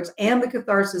 3 books and the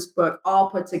Catharsis book all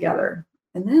put together.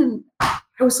 And then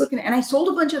I was looking at, and I sold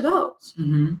a bunch of those.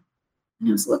 Mm-hmm. And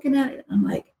I was looking at it, and I'm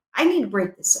like, I need to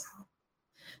break this out.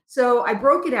 So I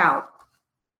broke it out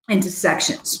into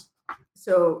sections.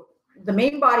 So the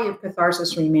main body of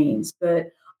Catharsis remains,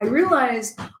 but I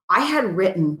realized I had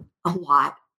written a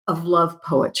lot of love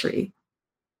poetry.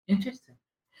 Interesting.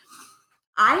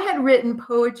 I had written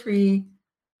poetry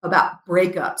about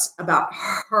breakups, about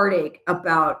heartache,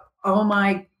 about, oh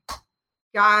my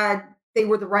God, they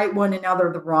were the right one and now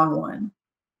they're the wrong one.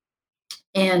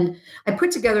 And I put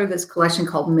together this collection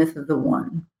called Myth of the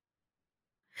One.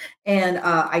 And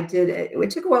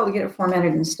it took a while to get it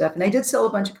formatted and stuff. And I did sell a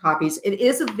bunch of copies. It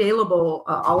is available.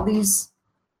 All these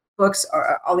books,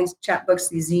 all these chat books,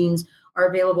 these zines are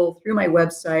available through my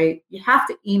website. You have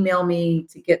to email me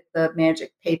to get the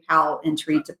magic PayPal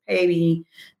entry to pay me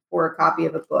for a copy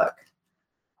of a book.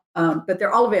 But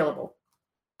they're all available.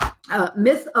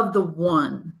 Myth of the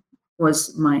One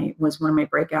was one of my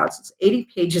breakouts. It's 80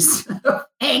 pages of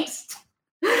angst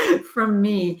from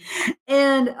me.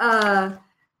 And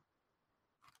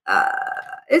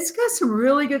it's got some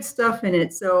really good stuff in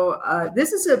it. So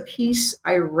this is a piece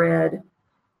I read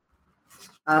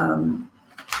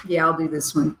Yeah, I'll do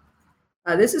this one.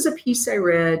 This is a piece I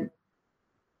read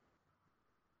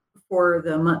for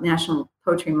the National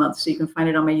Poetry Month, so you can find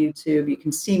it on my YouTube. You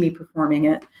can see me performing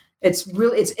it. It's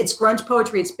grunge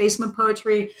poetry. It's basement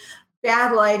poetry,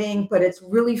 bad lighting, but it's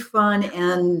really fun,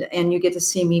 and you get to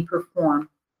see me perform.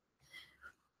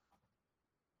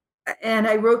 And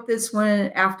I wrote this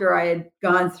one after I had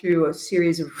gone through a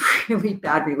series of really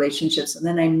bad relationships, and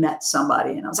then I met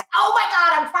somebody, and I was like, "Oh my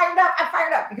God, I'm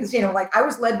fired up!" Because like I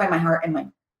was led by my heart and my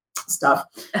stuff,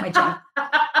 my junk.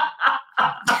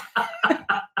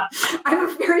 I'm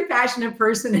a very passionate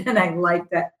person, and I like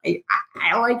that.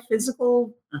 I like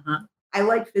physical. I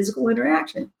like physical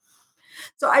interaction.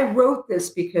 So I wrote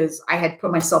this because I had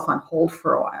put myself on hold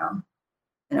for a while,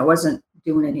 and I wasn't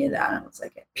doing any of that. And I was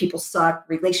like, people suck,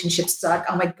 relationships suck.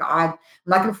 Oh my God, I'm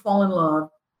not going to fall in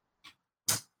love.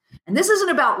 And this isn't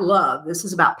about love. This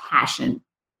is about passion.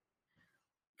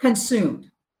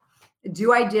 Consumed.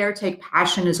 Do I dare take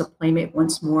passion as a playmate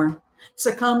once more?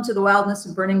 Succumb to the wildness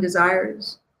of burning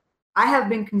desires? I have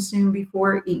been consumed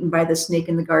before, eaten by the snake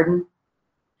in the garden.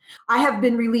 I have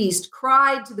been released,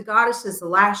 cried to the goddess as the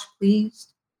lash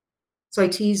pleased. So I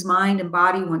tease mind and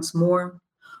body once more,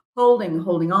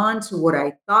 holding on to what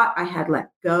I thought I had let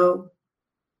go,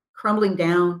 crumbling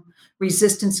down,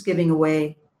 resistance giving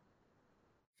away,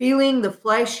 feeling the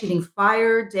flesh heating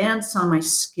fire dance on my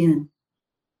skin.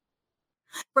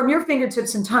 From your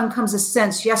fingertips and tongue comes a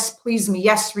sense, yes, please me,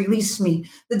 yes, release me,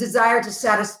 the desire to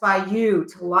satisfy you,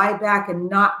 to lie back and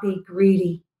not be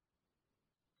greedy.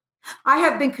 I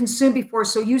have been consumed before,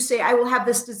 so you say I will have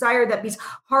this desire that beats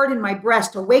hard in my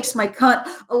breast, awakes my cunt,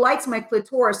 alights my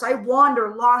clitoris. I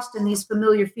wander lost in these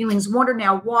familiar feelings, wonder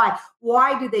now why.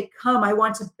 Why do they come? I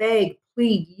want to beg,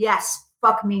 plead, yes,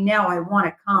 fuck me now, I want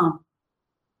to come.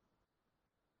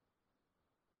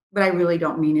 But I really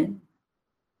don't mean it.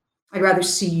 I'd rather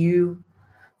see you,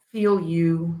 feel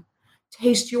you,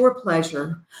 taste your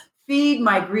pleasure, feed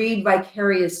my greed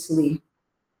vicariously.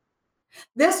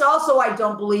 This also I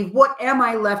don't believe. What am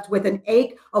I left with? An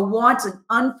ache, a want, an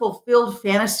unfulfilled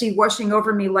fantasy washing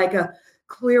over me like a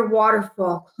clear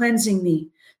waterfall, cleansing me,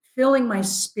 filling my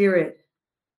spirit.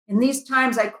 In these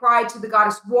times I cried to the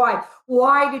goddess, why?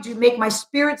 Why did you make my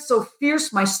spirit so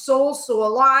fierce, my soul so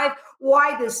alive?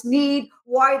 Why this need?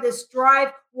 Why this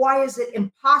drive? Why is it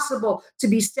impossible to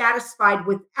be satisfied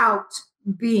without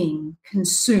being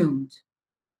consumed?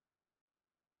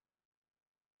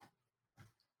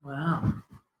 Wow.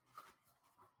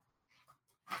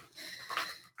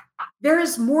 There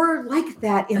is more like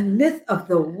that in Myth of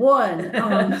the One.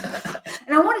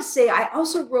 And I want to say, I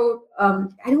also wrote, I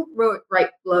don't write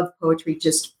love poetry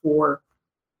just for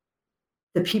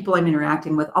the people I'm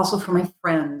interacting with, also for my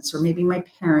friends or maybe my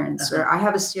parents, or I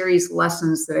have a series of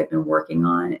lessons that I've been working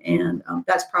on. And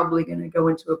that's probably going to go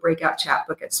into a breakout chat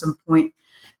book at some point,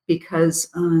 because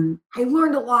I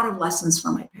learned a lot of lessons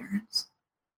from my parents.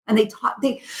 And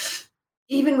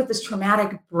even with this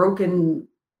traumatic, broken,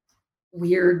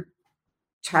 weird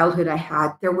childhood I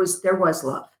had, there was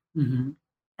love. Mm-hmm.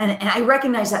 And I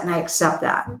recognize that, and I accept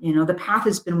that. The path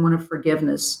has been one of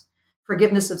forgiveness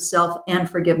of self and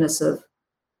forgiveness of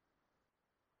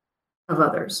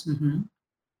others. Mm-hmm.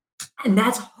 And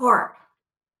that's hard.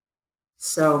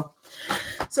 So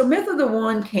Myth of the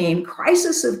One came,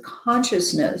 Crisis of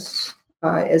Consciousness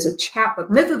as a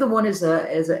chapbook. Myth of the One is an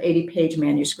 80-page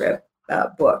manuscript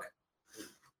book.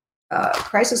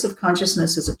 Crisis of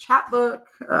Consciousness is a chapbook.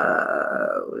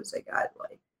 What's I got?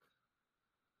 Like,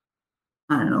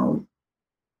 I don't know,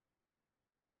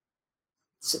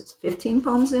 it's 15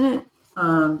 poems in it.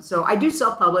 So I do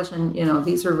self-publish, and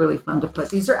these are really fun to put.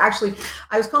 These are actually,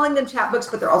 I was calling them chapbooks,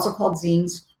 but they're also called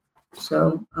zines.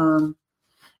 So,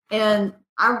 and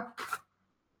I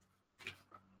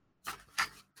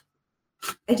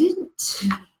didn't.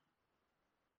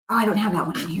 Oh, I don't have that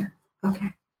one in here.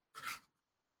 Okay.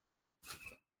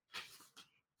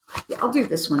 Yeah, I'll do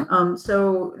this one.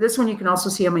 So this one you can also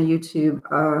see on my YouTube.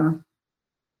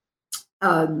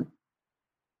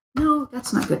 No,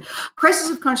 that's not good.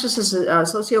 Crisis of Consciousness is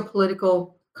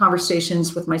socio-political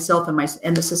conversations with myself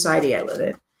and the society I live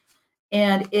in.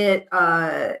 And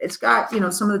it's got,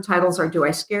 some of the titles are Do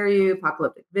I Scare You?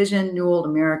 Apocalyptic Vision, New Old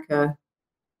America.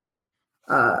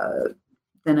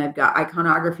 Then I've got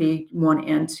Iconography 1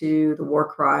 and 2, The War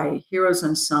Cry, Heroes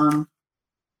Unsung.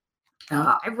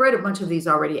 I've read a bunch of these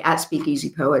already at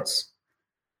Speakeasy Poets.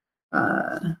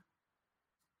 And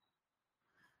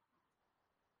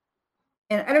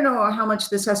I don't know how much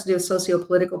this has to do with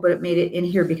socio-political, but it made it in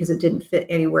here because it didn't fit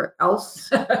anywhere else.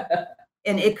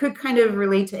 And it could kind of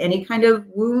relate to any kind of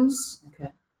wounds.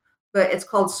 Okay. But it's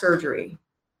called Surgery.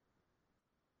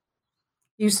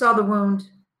 You saw the wound,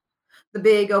 the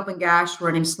big open gash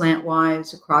running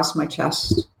slantwise across my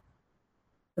chest,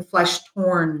 the flesh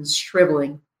torn and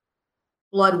shriveling,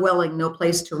 blood welling, no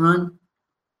place to run.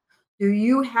 Do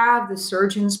you have the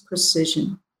surgeon's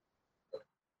precision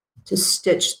to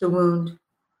stitch the wound,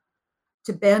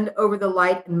 to bend over the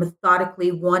light and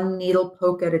methodically, one needle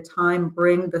poke at a time,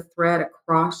 bring the thread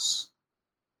across?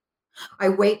 I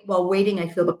wait. While waiting, I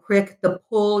feel the prick, the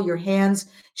pull, your hands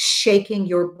shaking,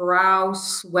 your brow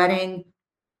sweating.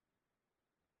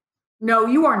 No,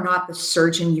 you are not the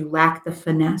surgeon. You lack the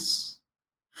finesse.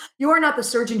 You are not the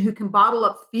surgeon who can bottle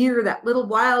up fear, that little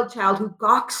wild child who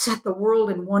gawks at the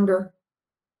world in wonder.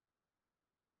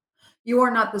 You are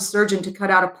not the surgeon to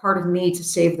cut out a part of me to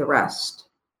save the rest.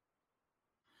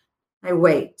 I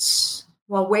wait.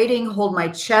 While waiting, hold my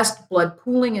chest, blood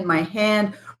pooling in my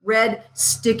hand, red,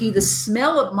 sticky. The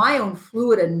smell of my own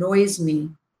fluid annoys me.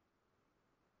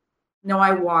 No,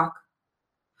 I walk.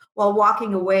 While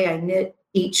walking away, I knit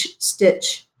each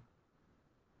stitch.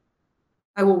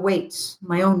 I will wait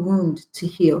my own wound to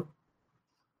heal.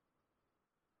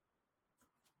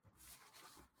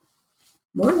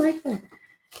 More like that.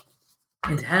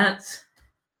 Intense.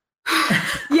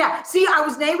 Yeah. See, I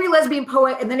was an angry lesbian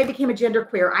poet, and then I became a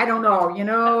genderqueer. I don't know, you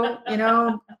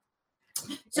know.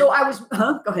 So I was.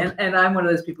 Go ahead. And I'm one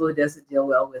of those people who doesn't deal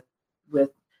well with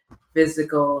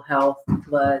physical health,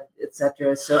 blood,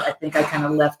 etc. So I think I kind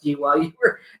of left you while you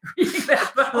were reading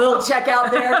that book. A little check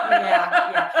out there.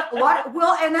 Yeah. A lot.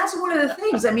 Well, and that's one of the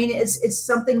things. I mean, it's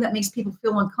something that makes people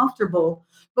feel uncomfortable.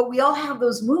 But we all have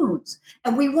those wounds,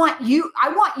 and I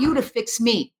want you to fix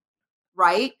me,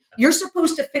 right? You're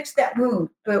supposed to fix that wound.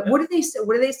 But what do they say?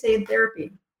 What do they say in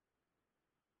therapy?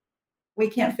 We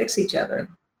can't fix each other.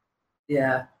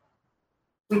 Yeah.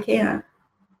 We can't.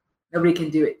 Nobody can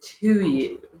do it to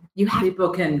you.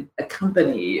 People can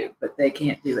accompany you, but they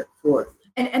can't do it for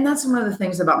you. And that's one of the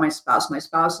things about my spouse. My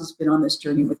spouse has been on this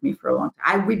journey with me for a long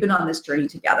time. We've been on this journey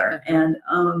together. And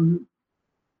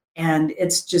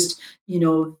it's just,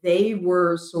 they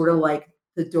were sort of like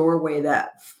the doorway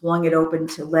that flung it open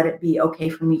to let it be okay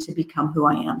for me to become who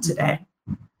I am today.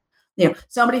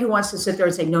 Somebody who wants to sit there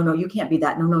and say, no, you can't be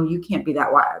that. No, you can't be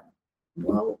that. Why?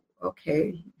 Well,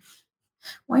 okay.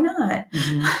 Why not?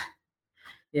 Mm-hmm.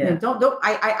 Yeah.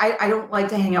 I don't like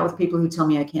to hang out with people who tell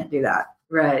me I can't do that.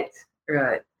 Right.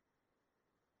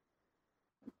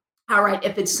 All right.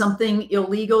 If it's something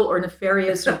illegal or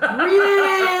nefarious or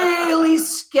really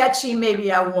sketchy,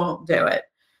 maybe I won't do it.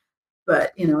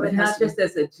 But but not just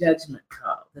as a judgment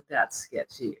call that's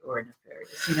sketchy or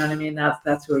nefarious. You know what I mean?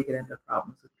 That's where we get into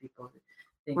problems with people who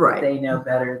think that they know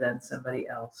better than somebody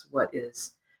else what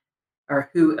is or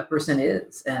who a person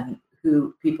is and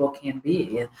who people can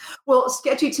be. Well,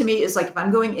 sketchy to me is like if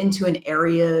I'm going into an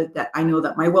area that I know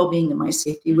that my well-being and my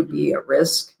safety would be at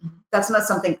risk, that's not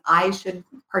something I should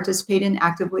participate in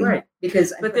actively. Right.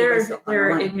 But there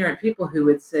are ignorant people who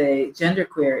would say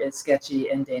genderqueer is sketchy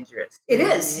and dangerous. It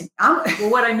is. Well,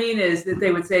 what I mean is that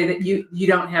they would say that you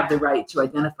don't have the right to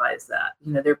identify as that.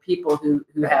 There are people who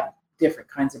have different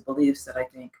kinds of beliefs that I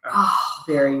think are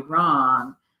very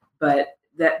wrong, but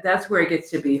that's where it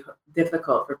gets to be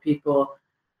difficult for people.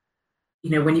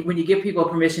 When you give people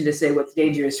permission to say what's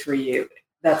dangerous for you,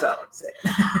 that's all I'm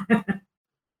saying.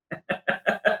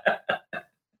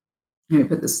 Let me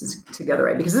put this together,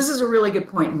 right? Because this is a really good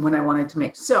point and one I wanted to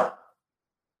make. So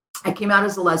I came out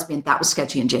as a lesbian. That was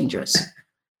sketchy and dangerous.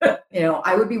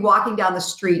 I would be walking down the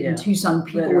street in Tucson.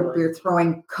 People would be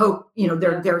throwing Coke,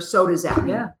 their sodas at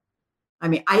me. Yeah. I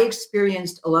mean, I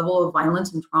experienced a level of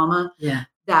violence and trauma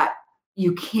that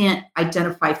you can't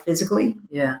identify physically.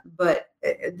 Yeah. But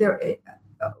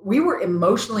we were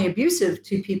emotionally abusive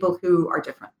to people who are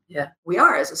different. Yeah. We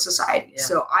are as a society. Yeah.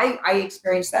 So I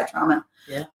experienced that trauma.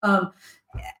 Yeah.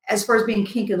 As far as being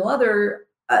kink and leather,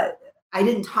 I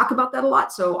didn't talk about that a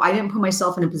lot. So I didn't put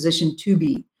myself in a position to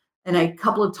be. And a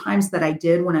couple of times that I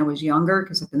did when I was younger,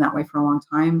 because I've been that way for a long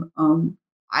time,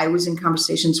 I was in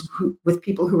conversations with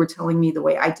people who were telling me the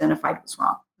way I identified was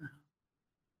wrong.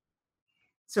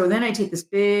 So then I take this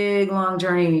big, long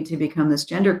journey to become this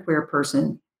genderqueer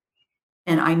person.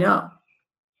 And I know.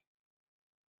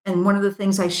 And one of the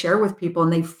things I share with people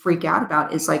and they freak out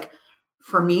about is like,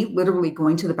 for me, literally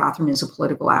going to the bathroom is a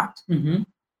political act. Mm-hmm.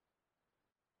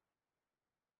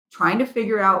 Trying to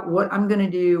figure out what I'm going to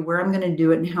do, where I'm going to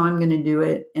do it, and how I'm going to do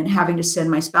it, and having to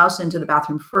send my spouse into the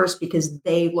bathroom first because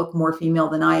they look more female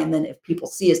than I. And then if people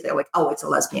see us, they're like, oh, it's a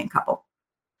lesbian couple.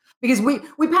 Because we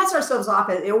pass ourselves off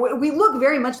as, we look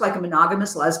very much like a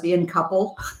monogamous lesbian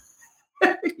couple.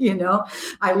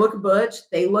 I look butch.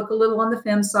 They look a little on the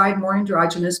femme side, more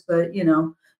androgynous, but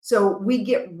so we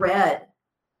get read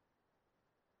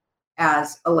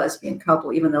as a lesbian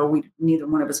couple, even though neither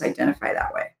one of us identify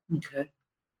that way. Okay.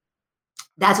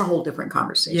 That's a whole different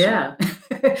conversation. Yeah.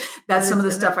 That's some of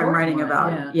the stuff I'm writing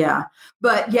about. Yeah.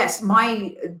 But yes,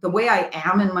 the way I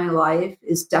am in my life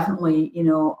is definitely,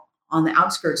 on the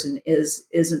outskirts, and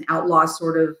is an outlaw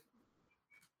sort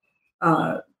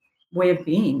of way of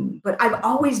being. But I've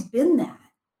always been that.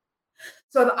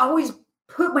 So I've always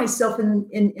put myself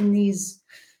in these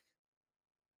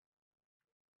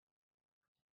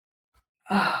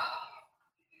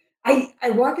I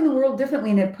walk in the world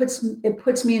differently, and it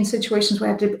puts me in situations where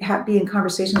I have to be in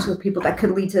conversations with people that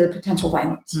could lead to potential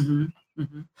violence. Mm-hmm.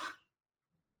 Mm-hmm.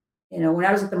 When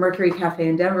I was at the Mercury Cafe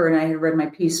in Denver, and I had read my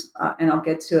piece, and I'll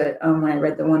get to it when I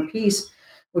read the one piece,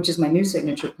 which is my new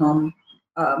signature poem,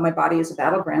 "My Body is a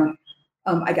Battleground."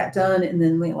 I got done, and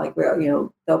then the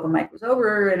open mic was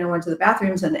over, and I went to the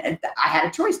bathrooms, and I had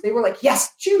a choice. They were like,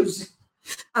 "Yes, choose."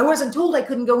 I wasn't told I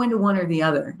couldn't go into one or the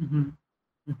other. Mm-hmm.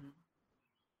 Mm-hmm.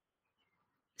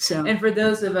 So, and for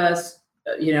those of us,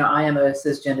 I am a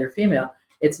cisgender female.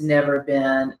 It's never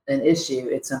been an issue.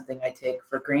 It's something I take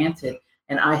for granted,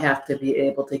 and I have to be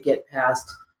able to get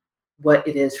past what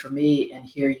it is for me and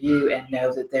hear you and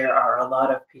know that there are a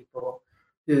lot of people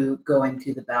who going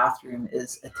to the bathroom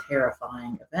is a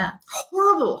terrifying event.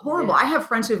 Horrible. Yeah. I have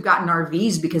friends who've gotten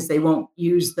RVs because they won't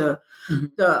use the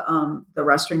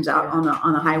restrooms out on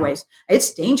the highways.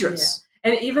 It's dangerous.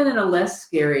 Yeah. And even in a less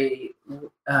scary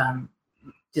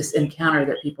just encounter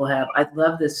that people have, I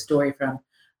love this story from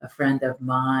a friend of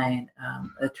mine,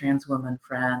 a trans woman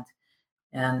friend,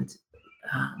 and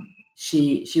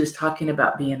she was talking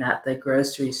about being at the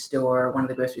grocery store, one of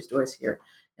the grocery stores here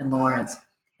in Lawrence,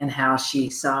 and how she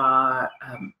saw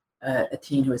a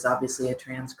teen who was obviously a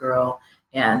trans girl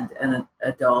and an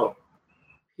adult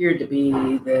appeared to be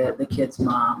the kid's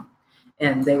mom,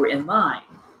 and they were in line,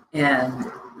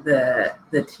 and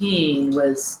the teen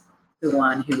was the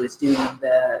one who was doing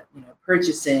the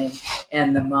purchasing,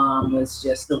 and the mom was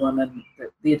just the woman,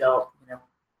 the adult.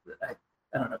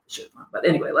 I don't know if she was mom, but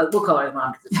anyway, we'll call her the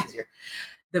mom because it's easier.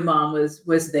 The mom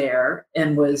was there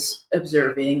and was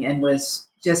observing and was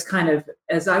just kind of,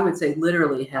 as I would say,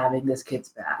 literally having this kid's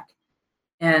back.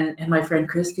 And my friend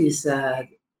Christy said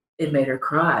it made her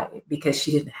cry because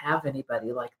she didn't have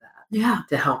anybody like that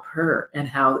to help her. And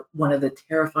how one of the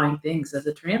terrifying things as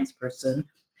a trans person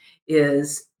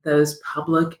is those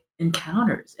public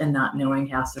encounters and not knowing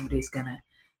how somebody's going to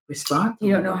respond.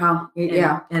 You don't know how.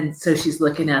 And so she's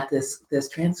looking at this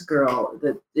trans girl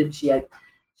that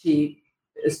she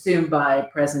assumed by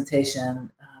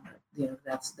presentation,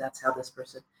 that's how this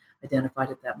person identified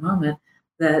at that moment,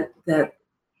 that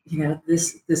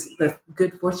this the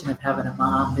good fortune of having a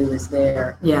mom who is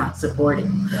there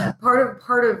supporting. Part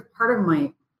of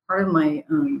my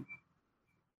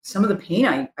some of the pain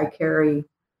I carry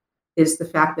is the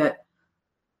fact that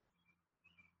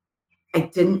I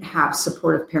didn't have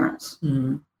supportive parents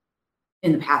in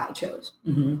the path I chose.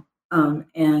 Mm-hmm.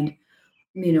 And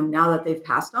now that they've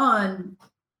passed on,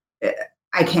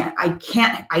 I can't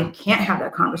have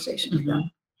that conversation with them.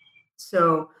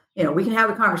 So, we can have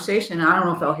a conversation. I don't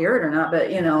know if they'll hear it or not, but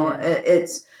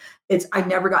it's I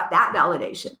never got that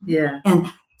validation. Yeah. And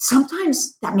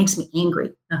sometimes that makes me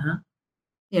angry. Uh-huh.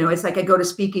 It's like I go to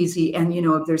Speakeasy, and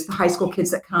there's the high school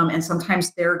kids that come, and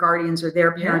sometimes their guardians or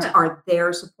their parents are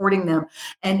there supporting them,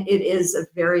 and it is a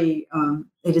very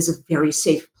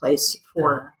safe place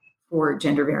for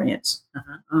gender variants.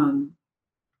 Uh-huh.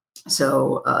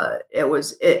 So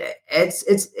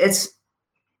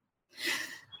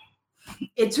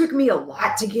it took me a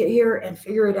lot to get here and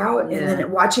figure it out, and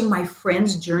then watching my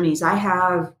friends' journeys, I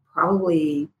have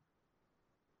probably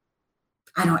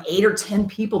 8 or 10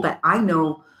 people that I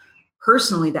know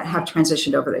personally that have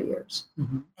transitioned over the years,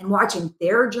 and watching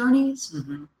their journeys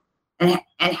and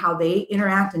how they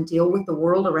interact and deal with the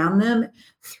world around them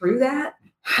through that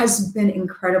has been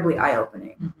incredibly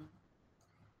eye-opening. Mm-hmm.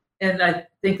 And I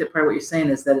think that part of what you're saying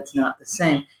is that it's not the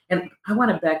same. And I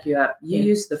want to back you up. You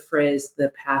used the phrase, the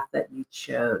path that you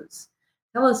chose.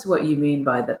 Tell us what you mean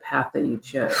by the path that you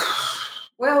chose.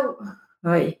 Well,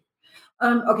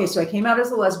 okay, so I came out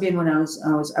as a lesbian when I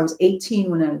was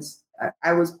 18 when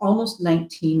I was almost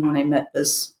 19 when I met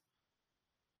this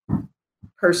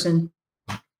person,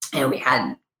 and we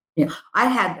had, I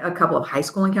had a couple of high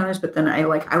school encounters, but then I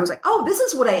was like, oh, this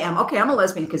is what I am. Okay, I'm a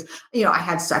lesbian because, I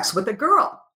had sex with a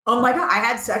girl. Oh my God, I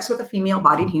had sex with a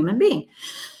female-bodied human being,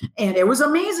 and it was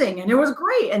amazing, and it was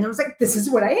great, and it was like, this is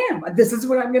what I am. This is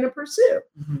what I'm going to pursue.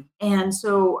 Mm-hmm. And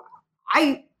so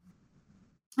I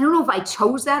don't know if I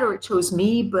chose that or it chose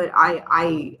me, but I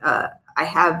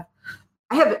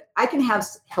can have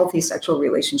healthy sexual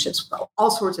relationships with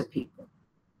all sorts of people.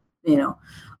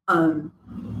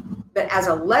 But as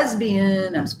a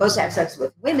lesbian, I'm supposed to have sex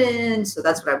with women. So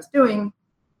that's what I was doing.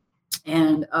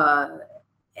 And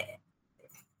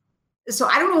so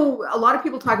I don't know. A lot of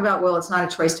people talk about, well, it's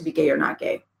not a choice to be gay or not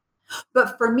gay.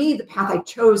 But for me, the path I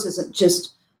chose isn't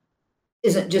just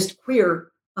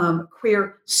queer,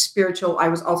 queer, spiritual. I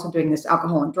was also doing this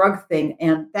alcohol and drug thing.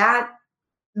 And that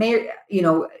may,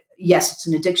 yes, it's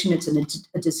an addiction. It's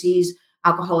a disease.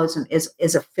 Alcoholism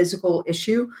is a physical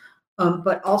issue.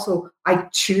 But also I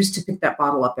choose to pick that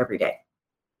bottle up every day.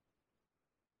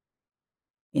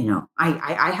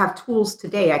 I have tools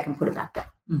today. I can put it back down.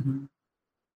 Mm-hmm.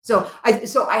 So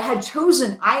I had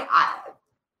chosen,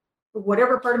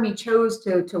 whatever part of me chose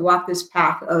to walk this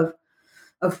path of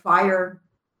fire,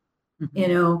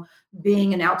 mm-hmm.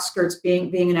 Being an outskirts,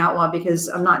 being an outlaw, because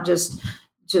I'm not just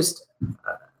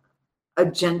a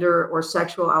gender or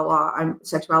sexual outlaw. I'm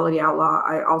sexuality outlaw.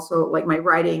 I also like my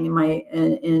writing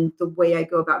and the way I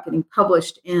go about getting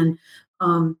published, and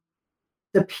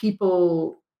the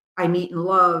people I meet and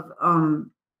love.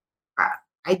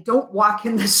 I don't walk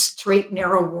in this straight,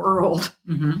 narrow world.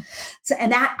 Mm-hmm. So,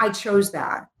 and that I chose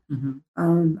that.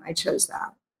 Mm-hmm. I chose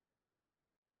that.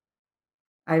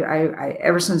 I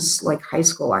ever since like high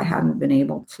school, I hadn't been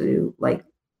able to like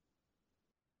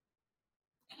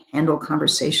handle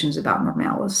conversations about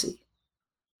normalcy.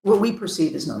 What we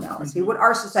perceive as normalcy, mm-hmm. what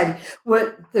our society,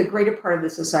 what the greater part of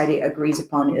the society agrees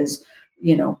upon is,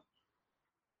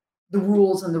 the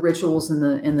rules and the rituals and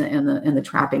the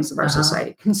trappings of our uh-huh.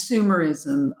 society.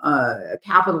 Consumerism,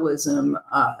 capitalism,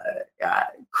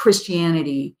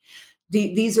 Christianity.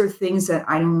 These are things that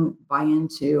I don't buy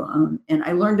into. And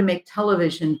I learned to make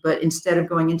television, but instead of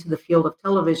going into the field of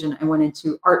television, I went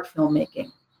into art filmmaking.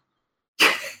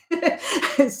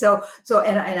 So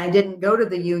and I didn't go to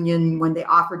the union when they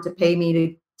offered to pay me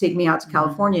to take me out to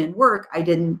California and work. I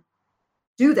didn't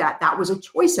do that. That was a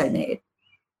choice I made.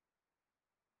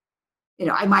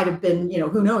 I might have been,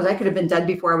 who knows? I could have been dead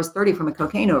before I was 30 from a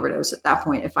cocaine overdose at that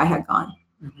point if I had gone.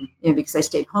 Mm-hmm. Because I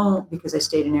stayed home, because I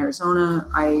stayed in Arizona,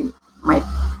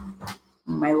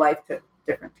 my life took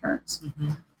different turns.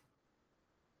 Mm-hmm.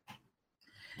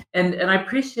 And I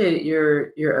appreciate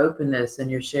your openness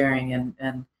and your sharing.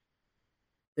 And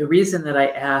the reason that I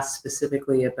asked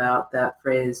specifically about that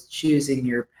phrase, choosing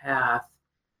your path,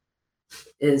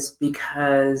 is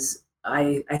because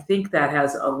I think that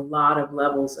has a lot of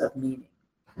levels of meaning,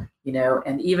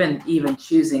 and even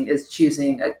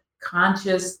choosing a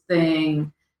conscious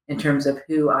thing in terms of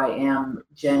who I am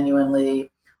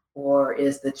genuinely, or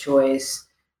is the choice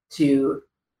to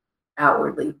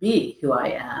outwardly be who I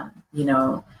am,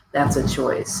 that's a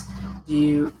choice.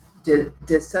 Could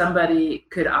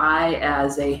I,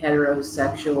 as a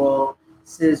heterosexual,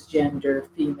 cisgender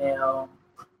female,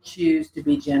 choose to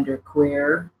be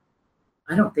genderqueer?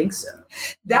 I don't think so.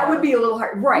 That would be a little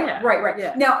hard. Right, yeah. right.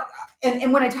 Yeah. Now,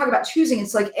 and when I talk about choosing,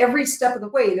 it's like every step of the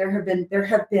way, there have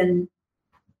been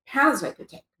paths I could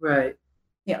take. Right.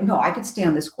 No, I could stay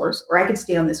on this course, or I could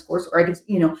stay on this course, or I could,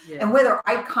 yeah. And whether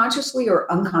I consciously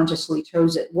or unconsciously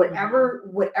chose it,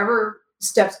 whatever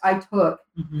steps I took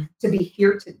mm-hmm. to be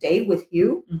here today with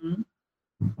you, mm-hmm.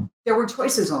 there were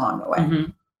choices along the way.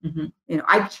 Mm-hmm. Mm-hmm.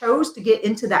 I chose to get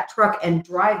into that truck and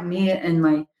drive me and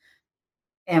my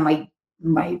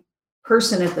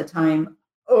person at the time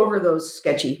over those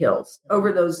sketchy hills,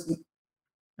 over those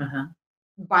uh-huh.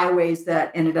 byways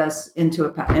that ended us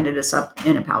up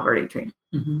in a Palo Verde tree.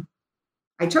 Mm-hmm.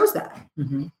 I chose that.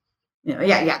 Mm-hmm.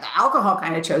 The alcohol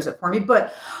kind of chose it for me,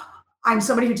 but I'm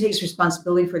somebody who takes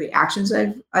responsibility for the actions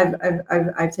I've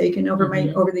taken over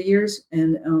mm-hmm. over the years,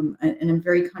 and I'm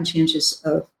very conscientious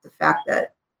of the fact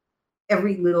that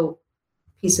every little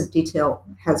piece of detail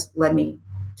has led me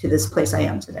to this place I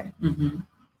am today. Mm-hmm.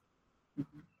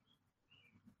 Mm-hmm.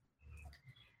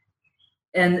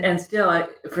 And still,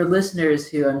 for listeners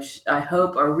who I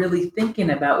hope are really thinking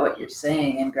about what you're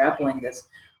saying and grappling this,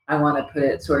 I want to put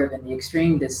it sort of in the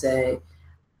extreme to say,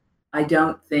 I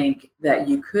don't think that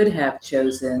you could have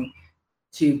chosen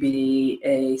to be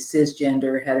a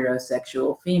cisgender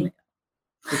heterosexual female,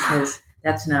 because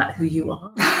that's not who you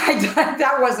are.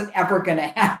 That wasn't ever going to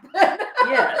happen.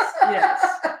 Yes.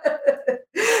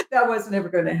 That wasn't ever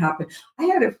going to happen. I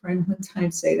had a friend one time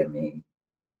say to me,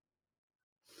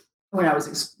 when I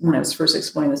was first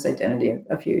exploring this identity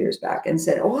a few years back, and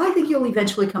said, "Oh, I think you'll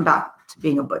eventually come back to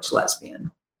being a butch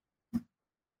lesbian."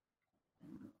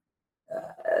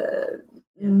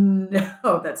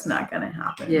 No, that's not going to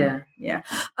happen. Yeah.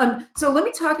 So let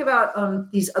me talk about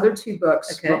these other two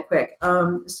books real quick.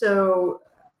 So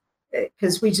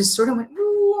because we just sort of went,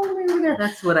 ooh, all the way over there.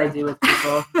 That's what I do with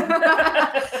people.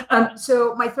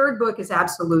 So my third book is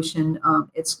Absolution.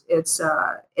 It's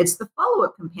the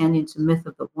follow-up companion to Myth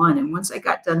of the One. And once I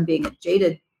got done being a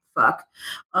jaded fuck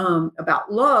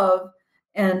about love,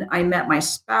 and I met my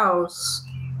spouse,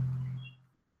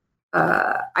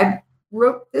 I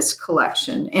wrote this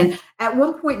collection. And at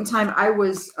one point in time, I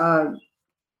was.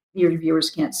 Your viewers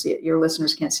can't see it, your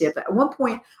listeners can't see it, but at one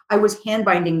point I was hand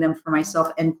binding them for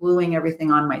myself and gluing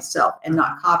everything on myself and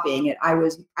not copying it. I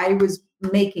was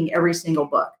making every single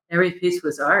book. Every piece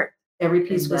was art. Every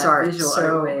piece was art. Visual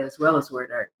art way as well as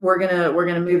word art. We're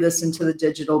gonna move this into the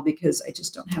digital because I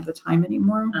just don't have the time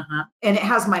anymore. And it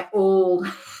has my old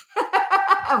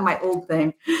my old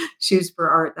thing, Shoes for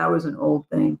Art. That was an old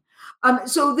thing.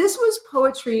 So this was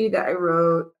poetry that I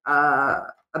wrote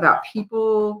about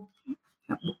people.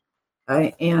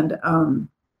 And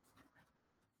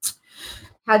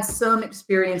had some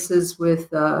experiences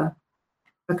with a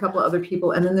couple of other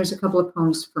people, and then there's a couple of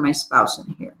poems for my spouse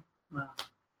in here. Wow.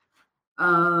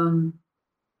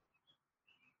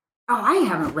 I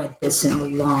haven't read this in a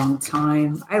long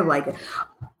time. I like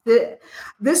it.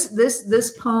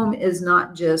 This poem is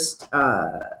not just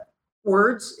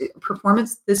words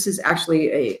performance. This is actually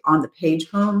a on the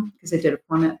page poem because I did a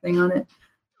format thing on it.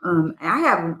 I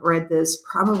haven't read this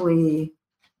probably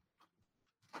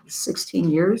 16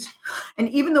 years. And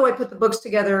even though I put the books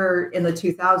together in the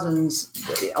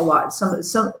 2000s,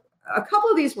 a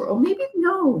couple of these were, maybe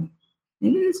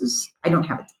this is, I don't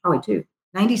have it, probably two.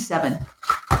 97.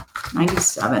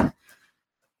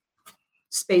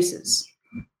 Spaces.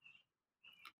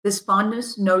 This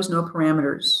fondness knows no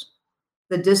parameters.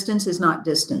 The distance is not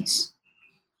distance,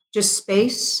 just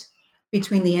space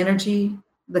between the energy.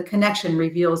 The connection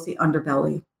reveals the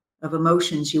underbelly of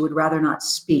emotions you would rather not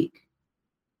speak.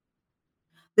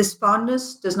 This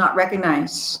fondness does not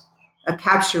recognize a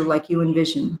capture like you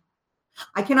envision.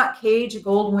 I cannot cage a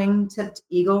gold wing-tipped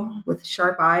eagle with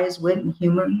sharp eyes, wit, and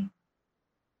humor.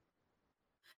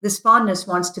 This fondness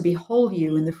wants to behold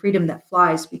you in the freedom that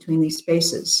flies between these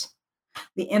spaces,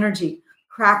 the energy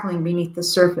crackling beneath the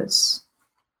surface.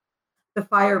 The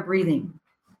fire breathing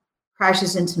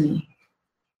crashes into me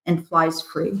and flies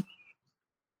free.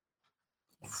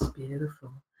 It's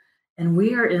beautiful. And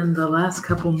we are in the last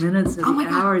couple minutes of the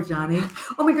hour, Johnny.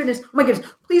 Oh my goodness.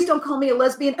 Please don't call me a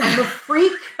lesbian. I'm a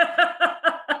freak.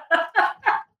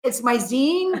 It's my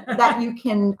zine that you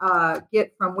can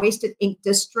get from Wasted Ink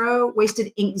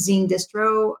Zine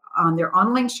Distro on their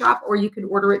online shop, or you can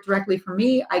order it directly from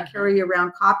me. I carry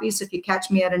around copies. If you catch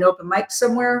me at an open mic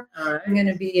somewhere, I'm going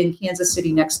to be in Kansas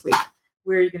City next week.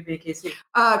 Where are you going to be in KC?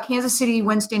 Kansas City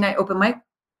Wednesday night open mic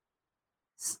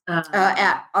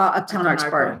at Uptown Arts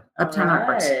Bar. Uptown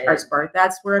Arts Bar.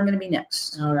 That's where I'm going to be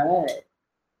next. All right.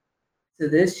 So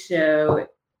this show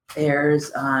airs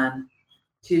on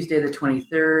Tuesday the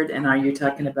 23rd, and are you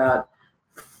talking about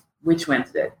which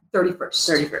Wednesday?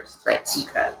 31st. Right.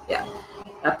 Okay. Yeah.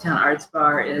 Uptown Arts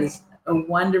Bar is a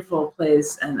wonderful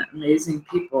place and amazing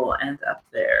people end up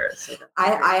there. So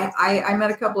I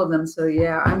met a couple of them, so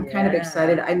yeah, I'm kind of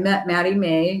excited. I met Maddie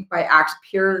May by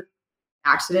pure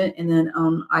accident, and then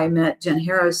I met Jen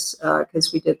Harris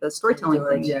because we did the storytelling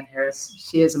thing. Jen Harris,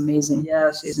 she is amazing.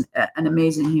 Yes, she's an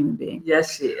amazing human being.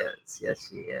 Yes, she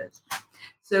is.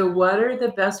 So, what are the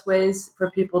best ways for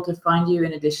people to find you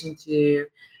in addition to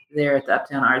there at the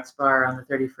Uptown Arts Bar on the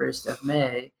 31st of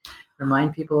May?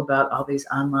 Remind people about all these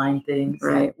online things.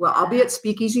 Right. Well, I'll be at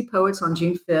Speakeasy Poets on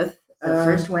June 5th.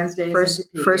 First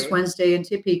Wednesday in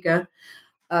Topeka.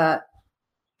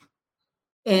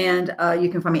 And you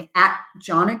can find me at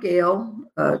Jonna Gale.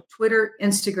 Twitter,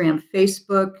 Instagram,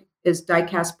 Facebook is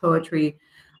Diecast Poetry.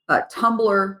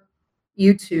 Tumblr,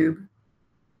 YouTube.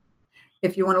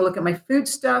 If you want to look at my food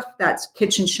stuff, that's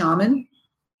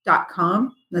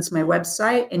kitchenshaman.com. That's my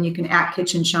website. And you can at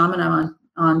Kitchen Shaman. I'm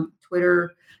on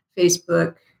Twitter,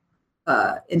 Facebook,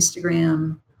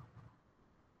 Instagram,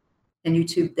 and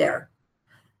YouTube there.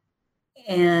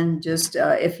 And just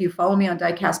if you follow me on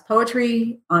Diecast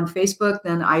Poetry on Facebook,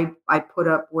 then I put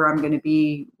up where I'm going to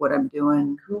be, what I'm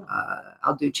doing. Cool.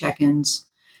 I'll do check-ins.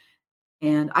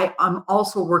 And I'm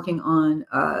also working on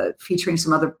featuring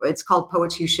some other, it's called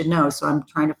Poets You Should Know. So I'm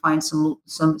trying to find some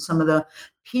of the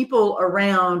people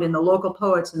around and the local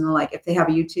poets, and like if they have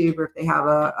a YouTube or if they have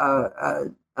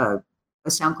a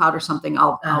SoundCloud or something,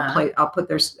 I'll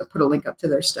put a link up to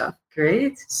their stuff.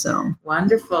 Great. So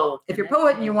wonderful. If you're a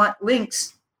poet and you want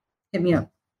links, hit me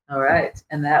up. All right.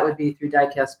 And that would be through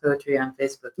Diecast Poetry on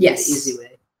Facebook. Yes. The easy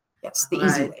way. Yes, the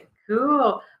easy way.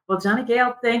 Cool. Well, Jonna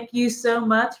Gale, thank you so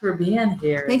much for being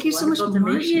here. Thank you so much to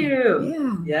meet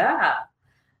you. Yeah.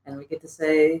 And we get to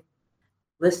say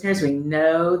Listeners, we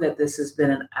know that this has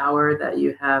been an hour that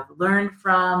you have learned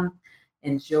from,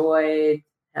 enjoyed,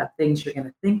 have things you're going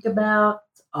to think about.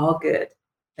 It's all good.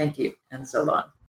 Thank you, and so long.